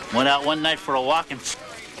 Went out one night for a walk and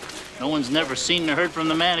no one's never seen or heard from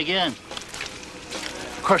the man again.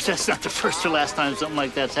 Of course, that's not the first or last time something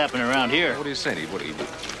like that's happened around here. What are you saying? He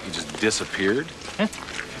just disappeared? Huh?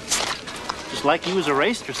 Just like he was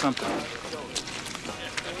erased or something.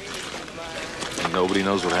 And nobody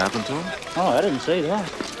knows what happened to him? Oh, I didn't say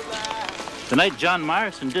that. The night John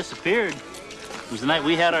Myerson disappeared was the night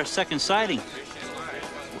we had our second sighting.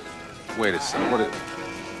 Wait a second.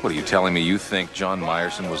 What are you telling me? You think John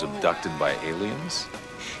Myerson was abducted by aliens?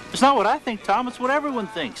 It's not what I think, Tom. It's what everyone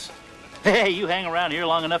thinks. Hey, you hang around here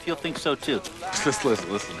long enough, you'll think so, too.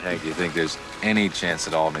 Listen, Hank, you think there's any chance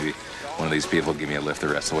at all maybe one of these people will give me a lift the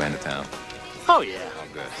rest of the way into town? Oh, yeah. Oh,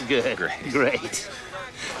 good. Good. Great.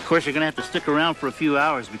 Of course, you're going to have to stick around for a few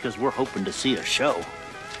hours because we're hoping to see a show.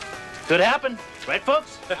 Could happen. Right,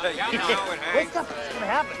 folks? You know it, Hank. Wake up. It's going to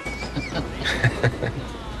happen.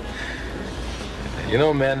 You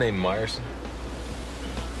know a man named Myerson?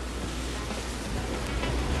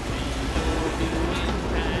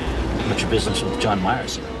 What's your business with John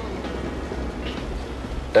Myerson?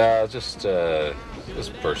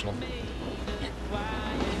 Just personal.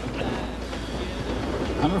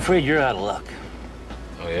 I'm afraid you're out of luck.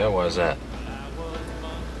 Oh, yeah? Why is that?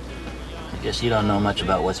 I guess you don't know much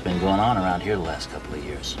about what's been going on around here the last couple of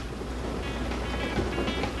years.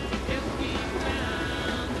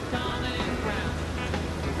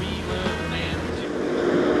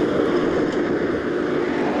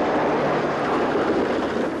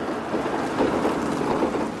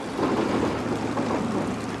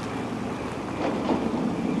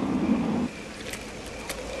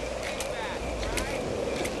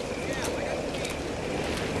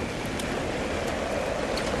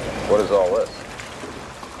 What is all this?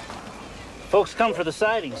 Folks come for the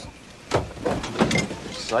sightings.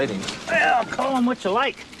 Sightings? Well, call them what you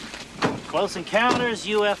like. Close encounters,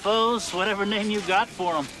 UFOs, whatever name you got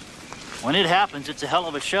for them. When it happens, it's a hell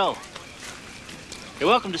of a show. You're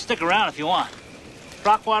welcome to stick around if you want.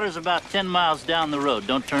 Rockwater's about 10 miles down the road.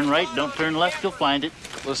 Don't turn right, don't turn left, you'll find it.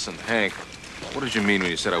 Listen, Hank, what did you mean when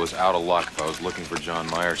you said I was out of luck if I was looking for John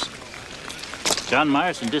Myerson? John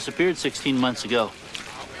Myerson disappeared 16 months ago.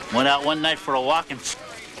 Went out one night for a walk and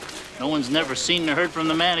no one's never seen or heard from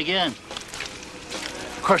the man again.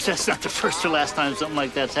 Of course, that's not the first or last time something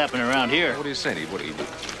like that's happened around here. What are you saying? He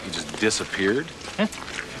just disappeared? Huh?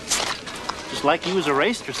 Just like he was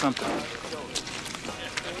erased or something.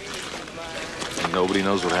 And nobody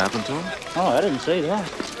knows what happened to him? Oh, I didn't say that.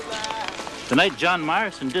 The night John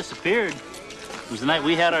Myerson disappeared was the night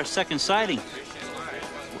we had our second sighting.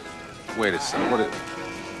 Wait a second.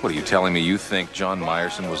 What are you telling me? You think John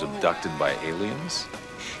Myerson was abducted by aliens?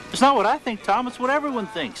 It's not what I think, Tom. It's what everyone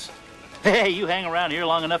thinks. Hey, you hang around here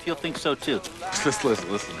long enough, you'll think so, too.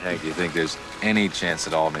 Listen, Hank, you think there's any chance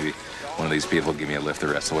at all maybe one of these people will give me a lift the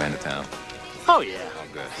rest of the way into town? Oh, yeah. Oh,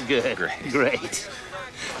 good. Good. Great.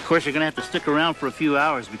 Of course, you're going to have to stick around for a few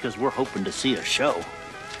hours because we're hoping to see a show.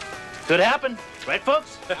 Could happen. Right,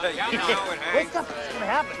 folks? What's going to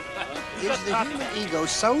happen? Is the human ego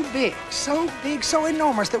so big, so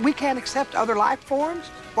enormous that we can't accept other life forms?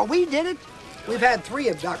 Well, we did it. We've had 3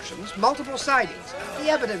 abductions, multiple sightings. The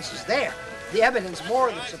evidence is there. The evidence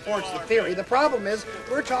more than supports the theory. The problem is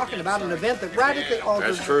we're talking about an event that radically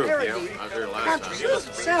alters the paradigm of consciousness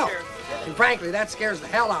itself. And frankly, that scares the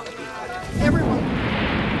hell out of people. Everyone...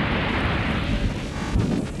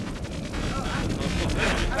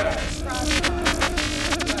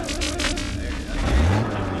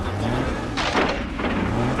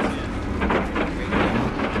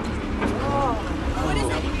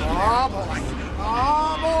 Oh, boy.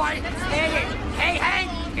 Oh, boy. Hey, Hank,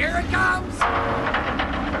 here it comes.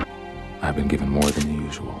 I've been given more than the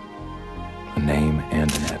usual. A name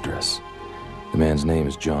and an address. The man's name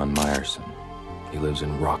is John Myerson. He lives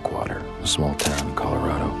in Rockwater, a small town in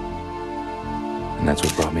Colorado. And that's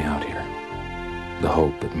what brought me out here. The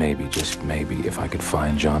hope that maybe, just maybe, if I could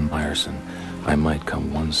find John Myerson, I might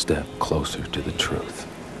come one step closer to the truth.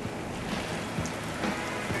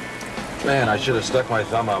 Man, I should have stuck my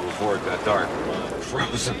thumb out before it got dark.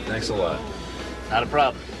 Frozen. Thanks a lot. Not a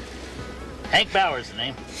problem. Hank Bauer's the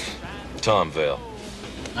name. Tom Vale.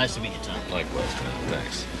 Nice to meet you, Tom. Likewise, man.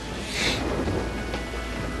 Thanks.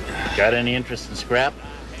 Got any interest in scrap?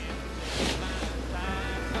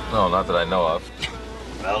 No, not that I know of.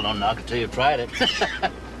 Well, don't knock it till you've tried it.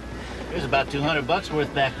 There's about $200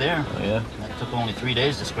 worth back there. Oh, yeah? That took only 3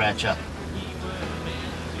 days to scratch up.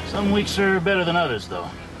 Some weeks are better than others, though.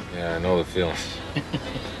 Yeah, I know the feeling. Do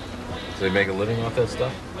they make a living off that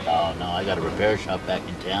stuff? Oh, no, I got a repair shop back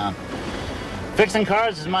in town. Fixing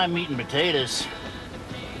cars is my meat and potatoes.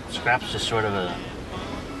 Scrap's just sort of a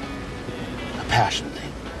passion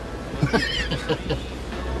thing.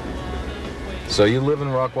 So you live in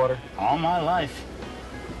Rockwater? All my life.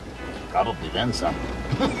 Probably then some.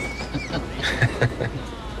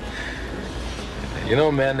 You know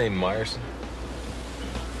a man named Myerson?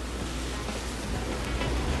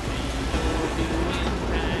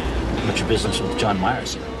 What's your business with John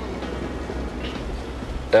Myerson?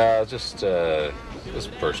 Just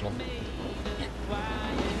personal.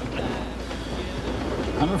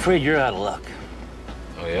 I'm afraid you're out of luck.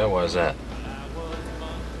 Oh, yeah? Why is that?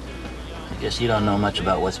 I guess you don't know much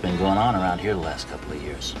about what's been going on around here the last couple of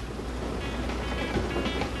years.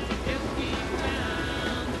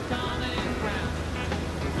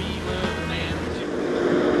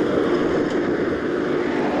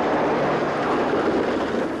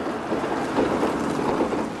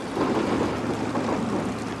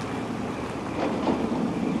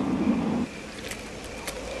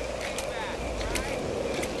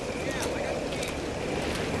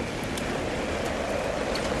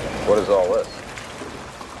 What is all this?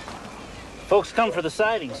 Folks come for the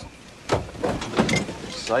sightings.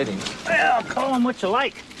 Sightings? Well, call them what you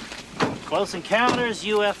like. Close encounters,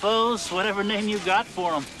 UFOs, whatever name you got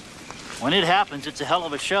for them. When it happens, it's a hell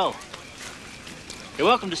of a show. You're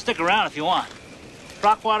welcome to stick around if you want.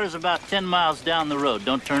 Rockwater's about 10 miles down the road.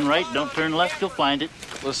 Don't turn right, don't turn left, you'll find it.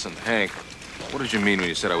 Listen, Hank, what did you mean when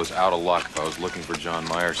you said I was out of luck if I was looking for John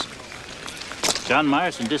Myerson? John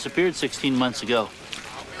Myerson disappeared 16 months ago.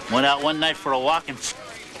 Went out one night for a walk and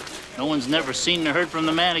no one's never seen or heard from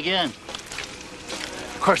the man again.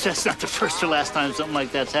 Of course, that's not the first or last time something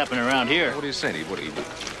like that's happened around here. What are you saying? He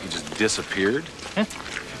just disappeared? Huh?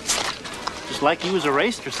 Just like he was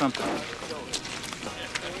erased or something.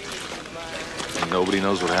 nobody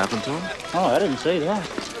knows what happened to him? Oh, I didn't say that.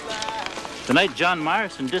 The night John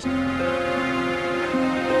Myerson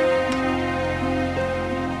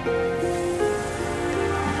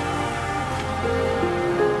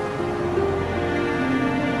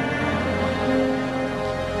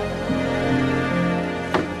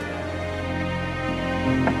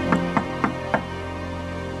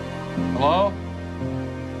Hello?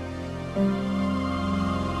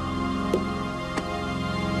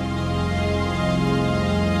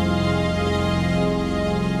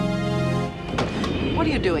 What are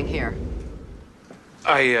you doing here?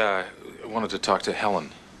 I wanted to talk to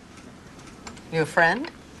Helen. You a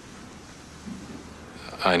friend?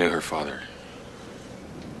 I knew her father.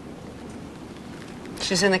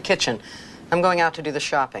 She's in the kitchen. I'm going out to do the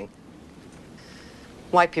shopping.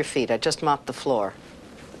 Wipe your feet. I just mopped the floor.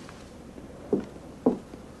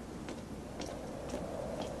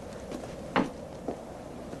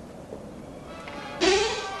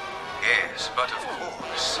 Yes, but of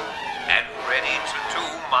course. And ready to do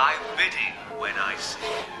my bidding when I see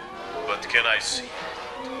it. But can I see it?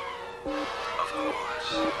 Of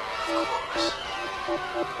course. Of course.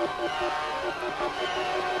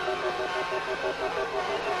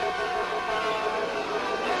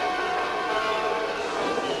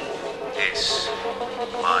 This,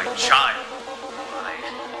 my child, my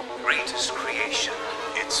greatest creation.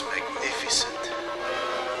 It's magnificent.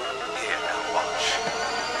 Here, now watch.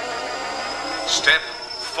 Step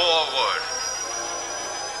forward.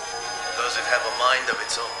 Does it have a mind of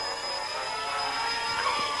its own?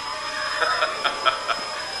 No.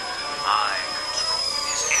 I control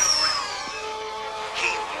his every move.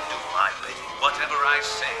 He will do my bidding, whatever I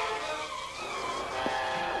say.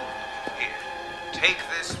 Here, take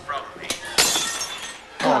this from me.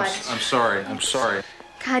 I'm sorry. I'm sorry.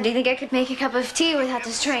 God, do you think I could make a cup of tea without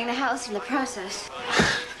destroying the house in the process?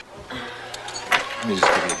 Let me just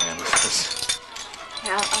give you a hand with this.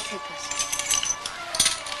 Here, I'll take this.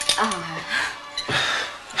 Oh.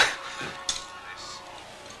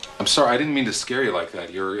 I'm sorry. I didn't mean to scare you like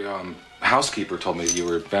that. Your housekeeper told me you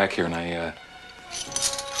were back here, and I.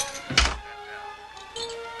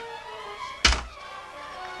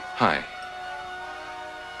 Hi.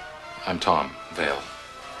 I'm Tom Vale.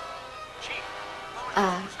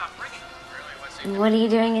 What are you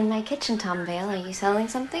doing in my kitchen, Tom Vale? Are you selling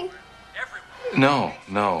something? No.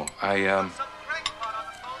 I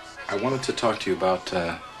wanted to talk to you about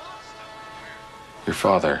your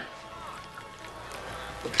father.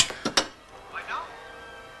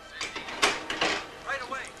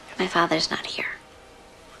 My father's not here.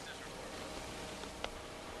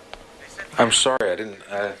 I'm sorry. I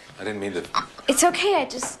didn't mean to. It's okay. I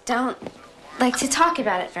just don't like to talk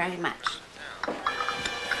about it very much.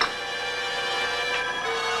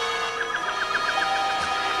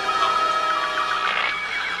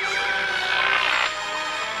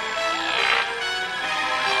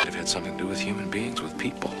 It had something to do with human beings, with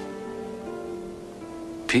people.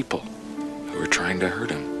 People who were trying to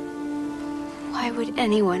hurt him. Why would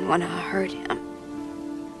anyone want to hurt him?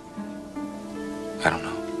 I don't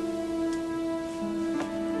know.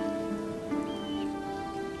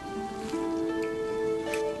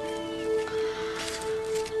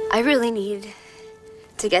 I really need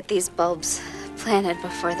to get these bulbs planted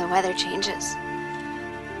before the weather changes.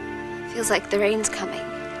 Feels like the rain's coming.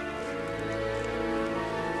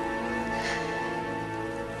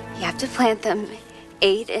 You have to plant them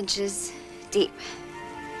 8 inches deep.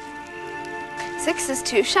 6 is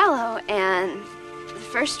too shallow, and the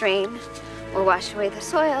first rain will wash away the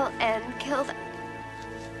soil and kill them.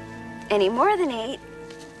 Any more than 8,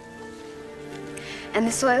 and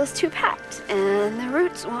the soil's too packed, and the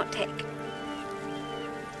roots won't take.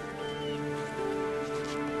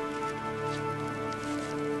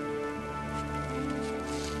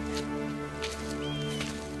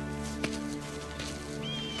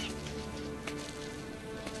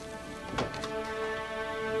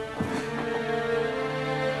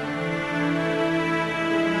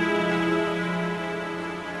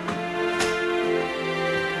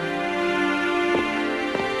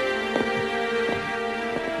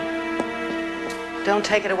 Don't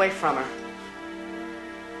take it away from her.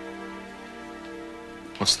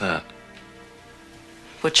 What's that?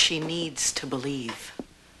 What she needs to believe.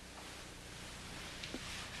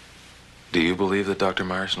 Do you believe that Dr.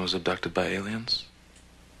 Myerson was abducted by aliens?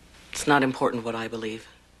 It's not important what I believe.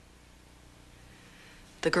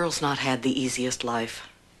 The girl's not had the easiest life.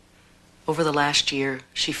 Over the last year,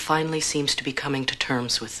 she finally seems to be coming to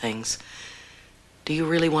terms with things. Do you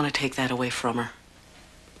really want to take that away from her?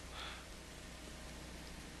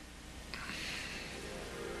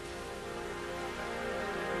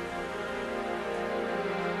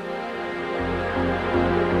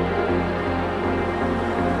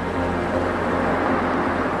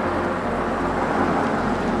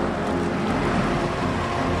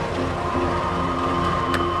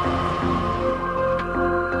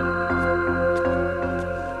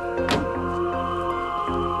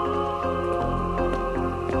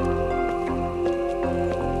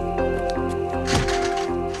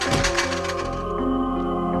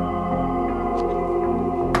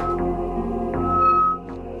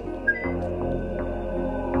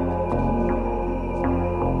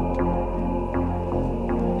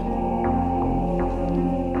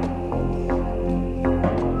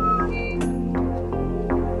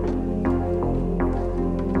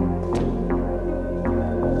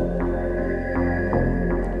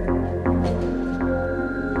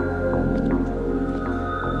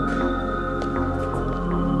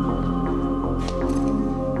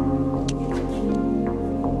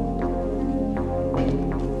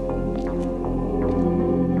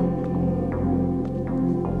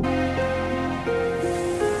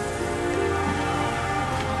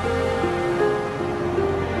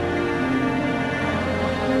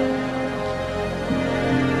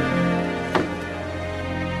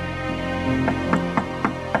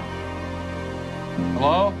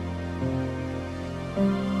 Hello?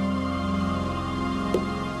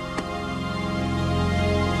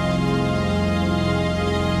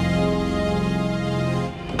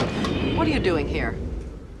 What are you doing here?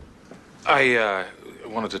 I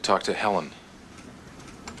wanted to talk to Helen.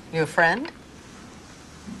 You a friend?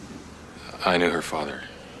 I knew her father.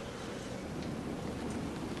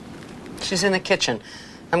 She's in the kitchen.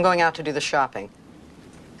 I'm going out to do the shopping.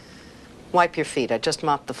 Wipe your feet. I just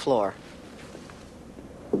mopped the floor.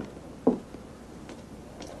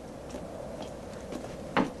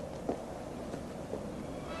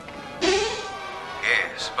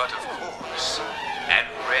 Yes, but of course. And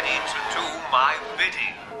ready to do my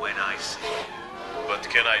bidding when I see it. But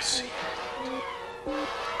can I see it?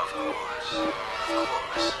 Of course. Of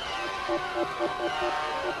course.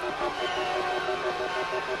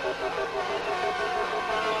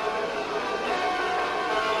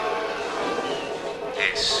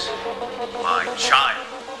 This, my child,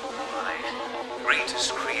 my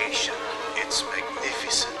greatest creation. It's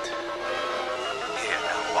magnificent. Here,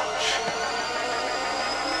 now watch.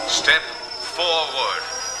 Step forward.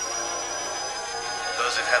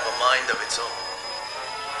 Does it have a mind of its own?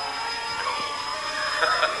 No.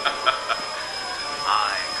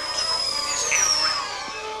 I control his every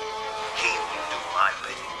move. He will do my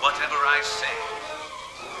bidding, whatever I say.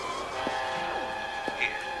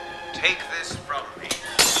 Here, take this from me.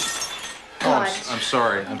 Oh, I'm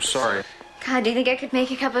sorry. I'm sorry. God, do you think I could make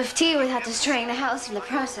a cup of tea without destroying the house in the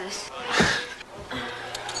process?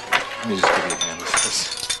 Let me just give you a hand with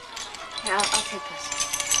this. Here, I'll take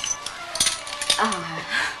this. Oh.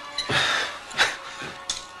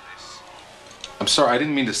 I'm sorry, I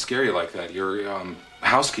didn't mean to scare you like that. Your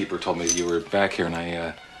housekeeper told me you were back here, and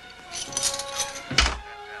I,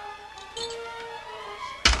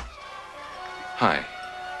 Hi.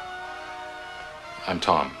 I'm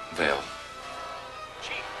Tom Vale.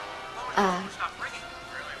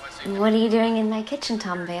 What are you doing in my kitchen,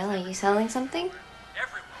 Tom Vale? Are you selling something?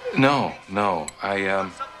 No. I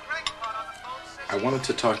wanted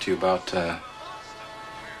to talk to you about,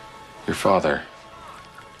 your father.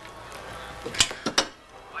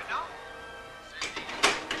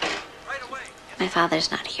 My father's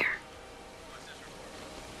not here.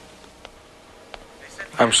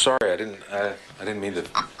 I'm sorry, I didn't mean to.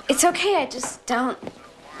 It's okay, I just don't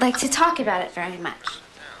like to talk about it very much.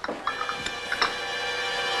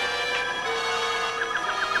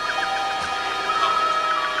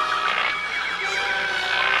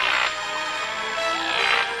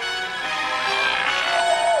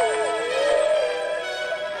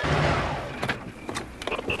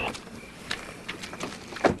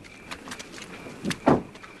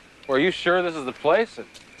 Are you sure this is the place?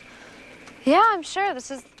 Yeah, I'm sure. This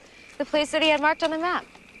is the place that he had marked on the map.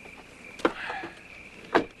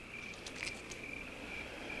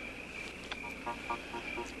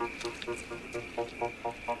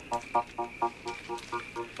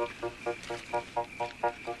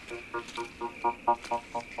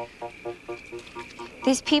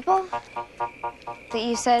 These people that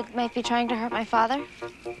you said might be trying to hurt my father,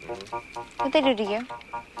 what'd they do to you?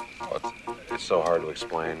 Well, it's so hard to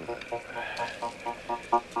explain.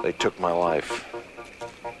 They took my life.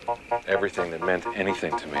 Everything that meant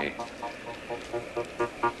anything to me.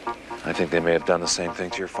 I think they may have done the same thing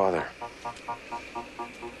to your father.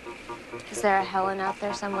 Is there a Helen out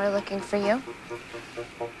there somewhere looking for you?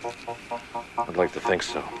 I'd like to think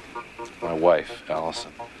so. My wife,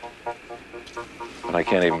 Allison. But I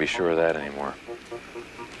can't even be sure of that anymore.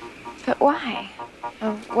 But why?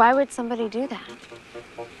 Why would somebody do that?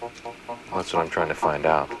 Well, that's what I'm trying to find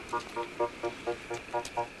out.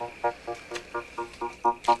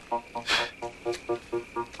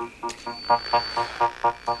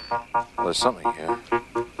 Well, there's something here.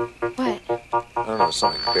 What? I don't know,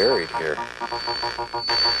 something buried here.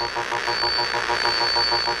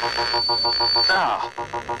 Ah!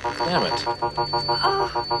 Damn it. What's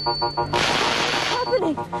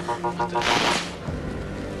happening? What the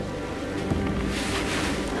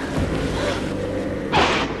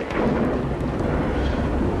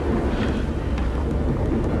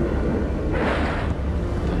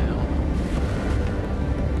hell?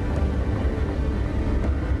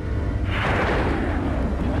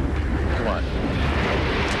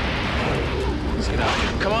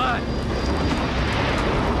 Come on!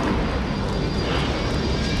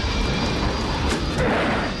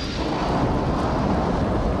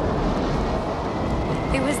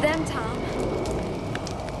 It was them, Tom.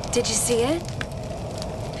 Did you see it?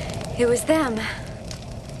 It was them.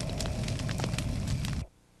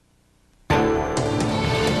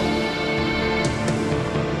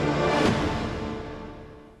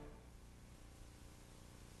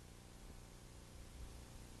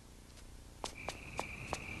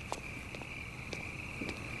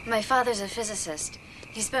 My father's a physicist.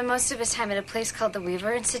 He spent most of his time at a place called the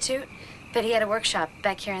Weaver Institute, but he had a workshop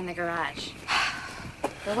back here in the garage.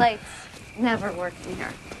 The lights never work in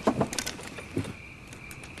here.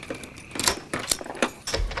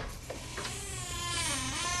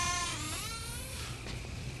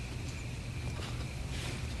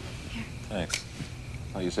 Thanks.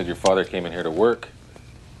 Oh, you said your father came in here to work.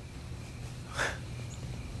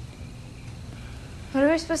 What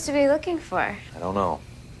are we supposed to be looking for? I don't know.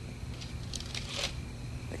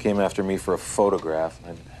 They came after me for a photograph.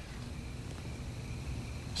 I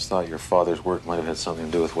just thought your father's work might have had something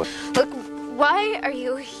to do with what... Look, why are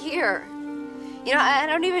you here? You know, I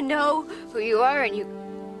don't even know who you are, and you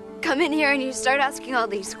come in here and you start asking all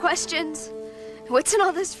these questions. What's in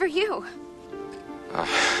all this for you?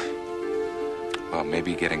 Well,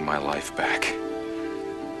 maybe getting my life back.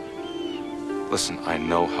 Listen, I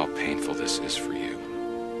know how painful this is for you.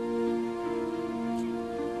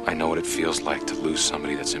 I know what it feels like to lose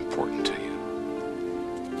somebody that's important to you.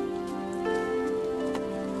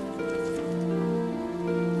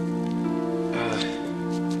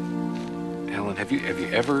 Helen, have you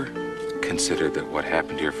ever considered that what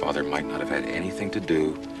happened to your father might not have had anything to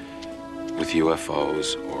do with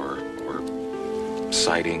UFOs or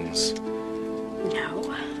sightings? No.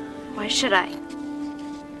 Why should I?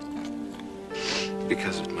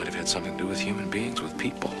 Because it might have had something to do with human beings, with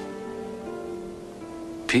people.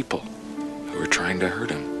 People who were trying to hurt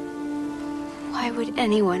him. Why would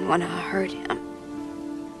anyone want to hurt him?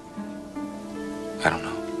 I don't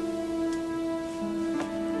know.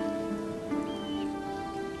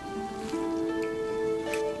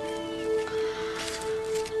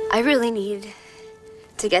 I really need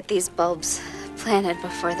to get these bulbs planted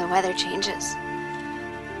before the weather changes.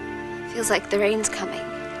 Feels like the rain's coming.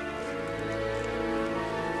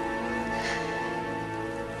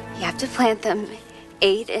 You have to plant them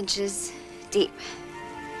 8 inches deep.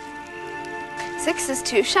 6 is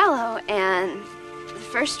too shallow, and the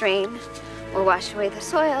first rain will wash away the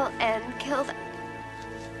soil and kill them.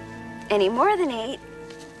 Any more than 8,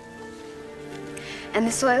 and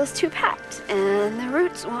the soil's too packed, and the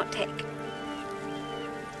roots won't take.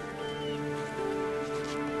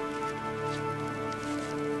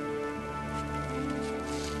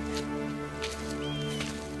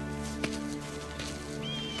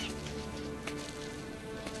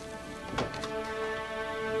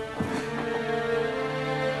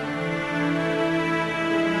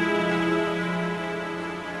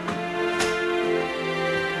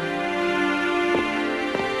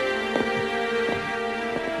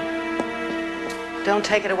 Don't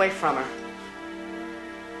take it away from her.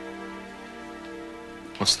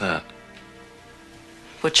 What's that?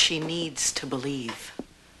 What she needs to believe.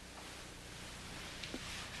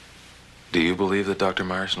 Do you believe that Dr.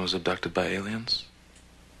 Myerson was abducted by aliens?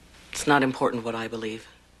 It's not important what I believe.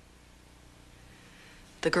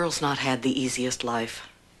 The girl's not had the easiest life.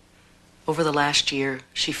 Over the last year,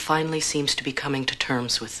 she finally seems to be coming to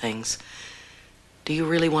terms with things. Do you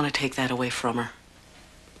really want to take that away from her?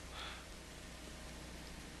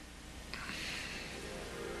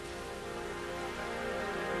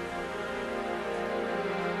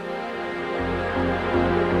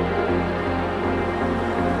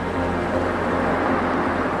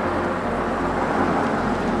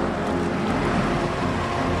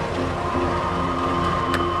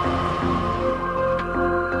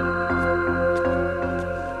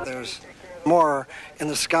 More in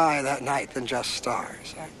the sky that night than just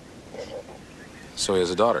stars. So he has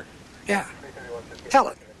a daughter? Yeah.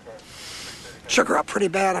 Helen. Shook her up pretty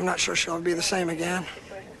bad. I'm not sure she'll be the same again.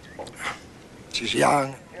 She's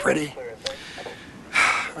young, pretty.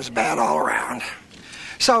 It was bad all around.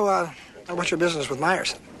 So, what's your business with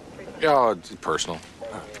Myerson? Yeah, it's personal.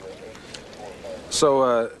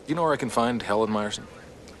 So, you know where I can find Helen Myerson?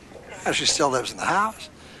 She still lives in the house.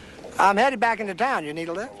 I'm headed back into town. You need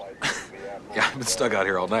a lift? Yeah, I've been stuck out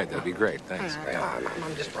here all night. That'd be great. Thanks.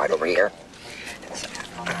 I'm just right over here.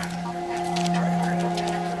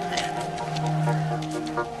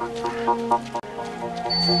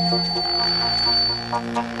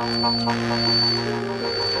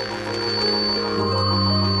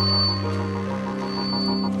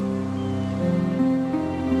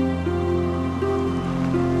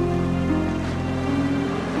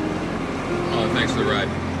 Oh, thanks for the ride.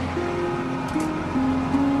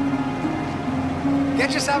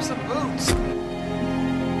 Get yourself some boots.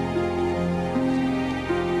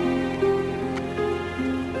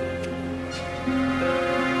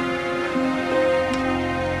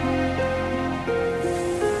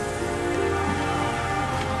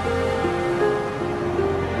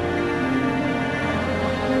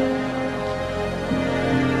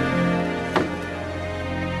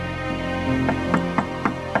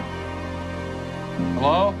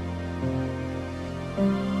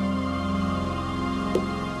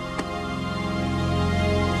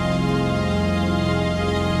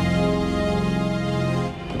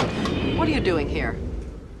 you doing here?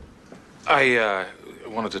 I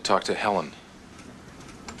wanted to talk to Helen.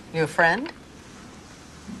 You a friend?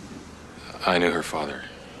 I knew her father.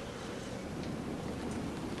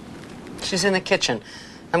 She's in the kitchen.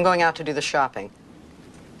 I'm going out to do the shopping.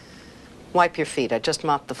 Wipe your feet. I just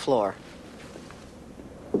mopped the floor.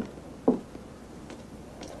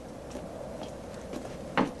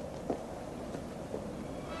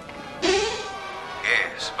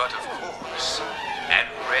 Yes, but of course. And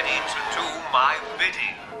ready to do my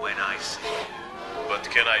bidding when I see it. But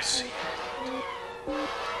can I see it?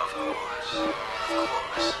 Of course. Of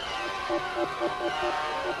course.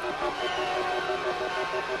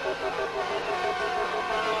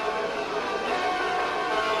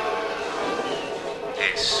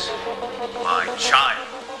 This, my child,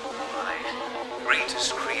 my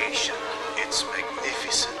greatest creation. It's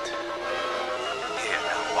magnificent. Here,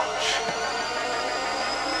 now watch.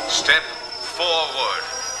 Step forward.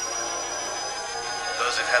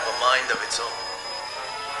 Does it have a mind of its own?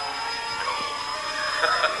 No.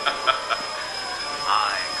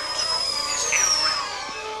 I control his every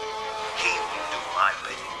move. He will do my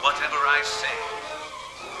bidding, whatever I say.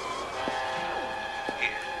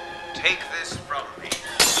 Here, take this from me.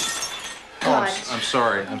 God. I'm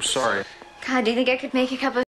sorry. I'm sorry. God, do you think I could make a cup of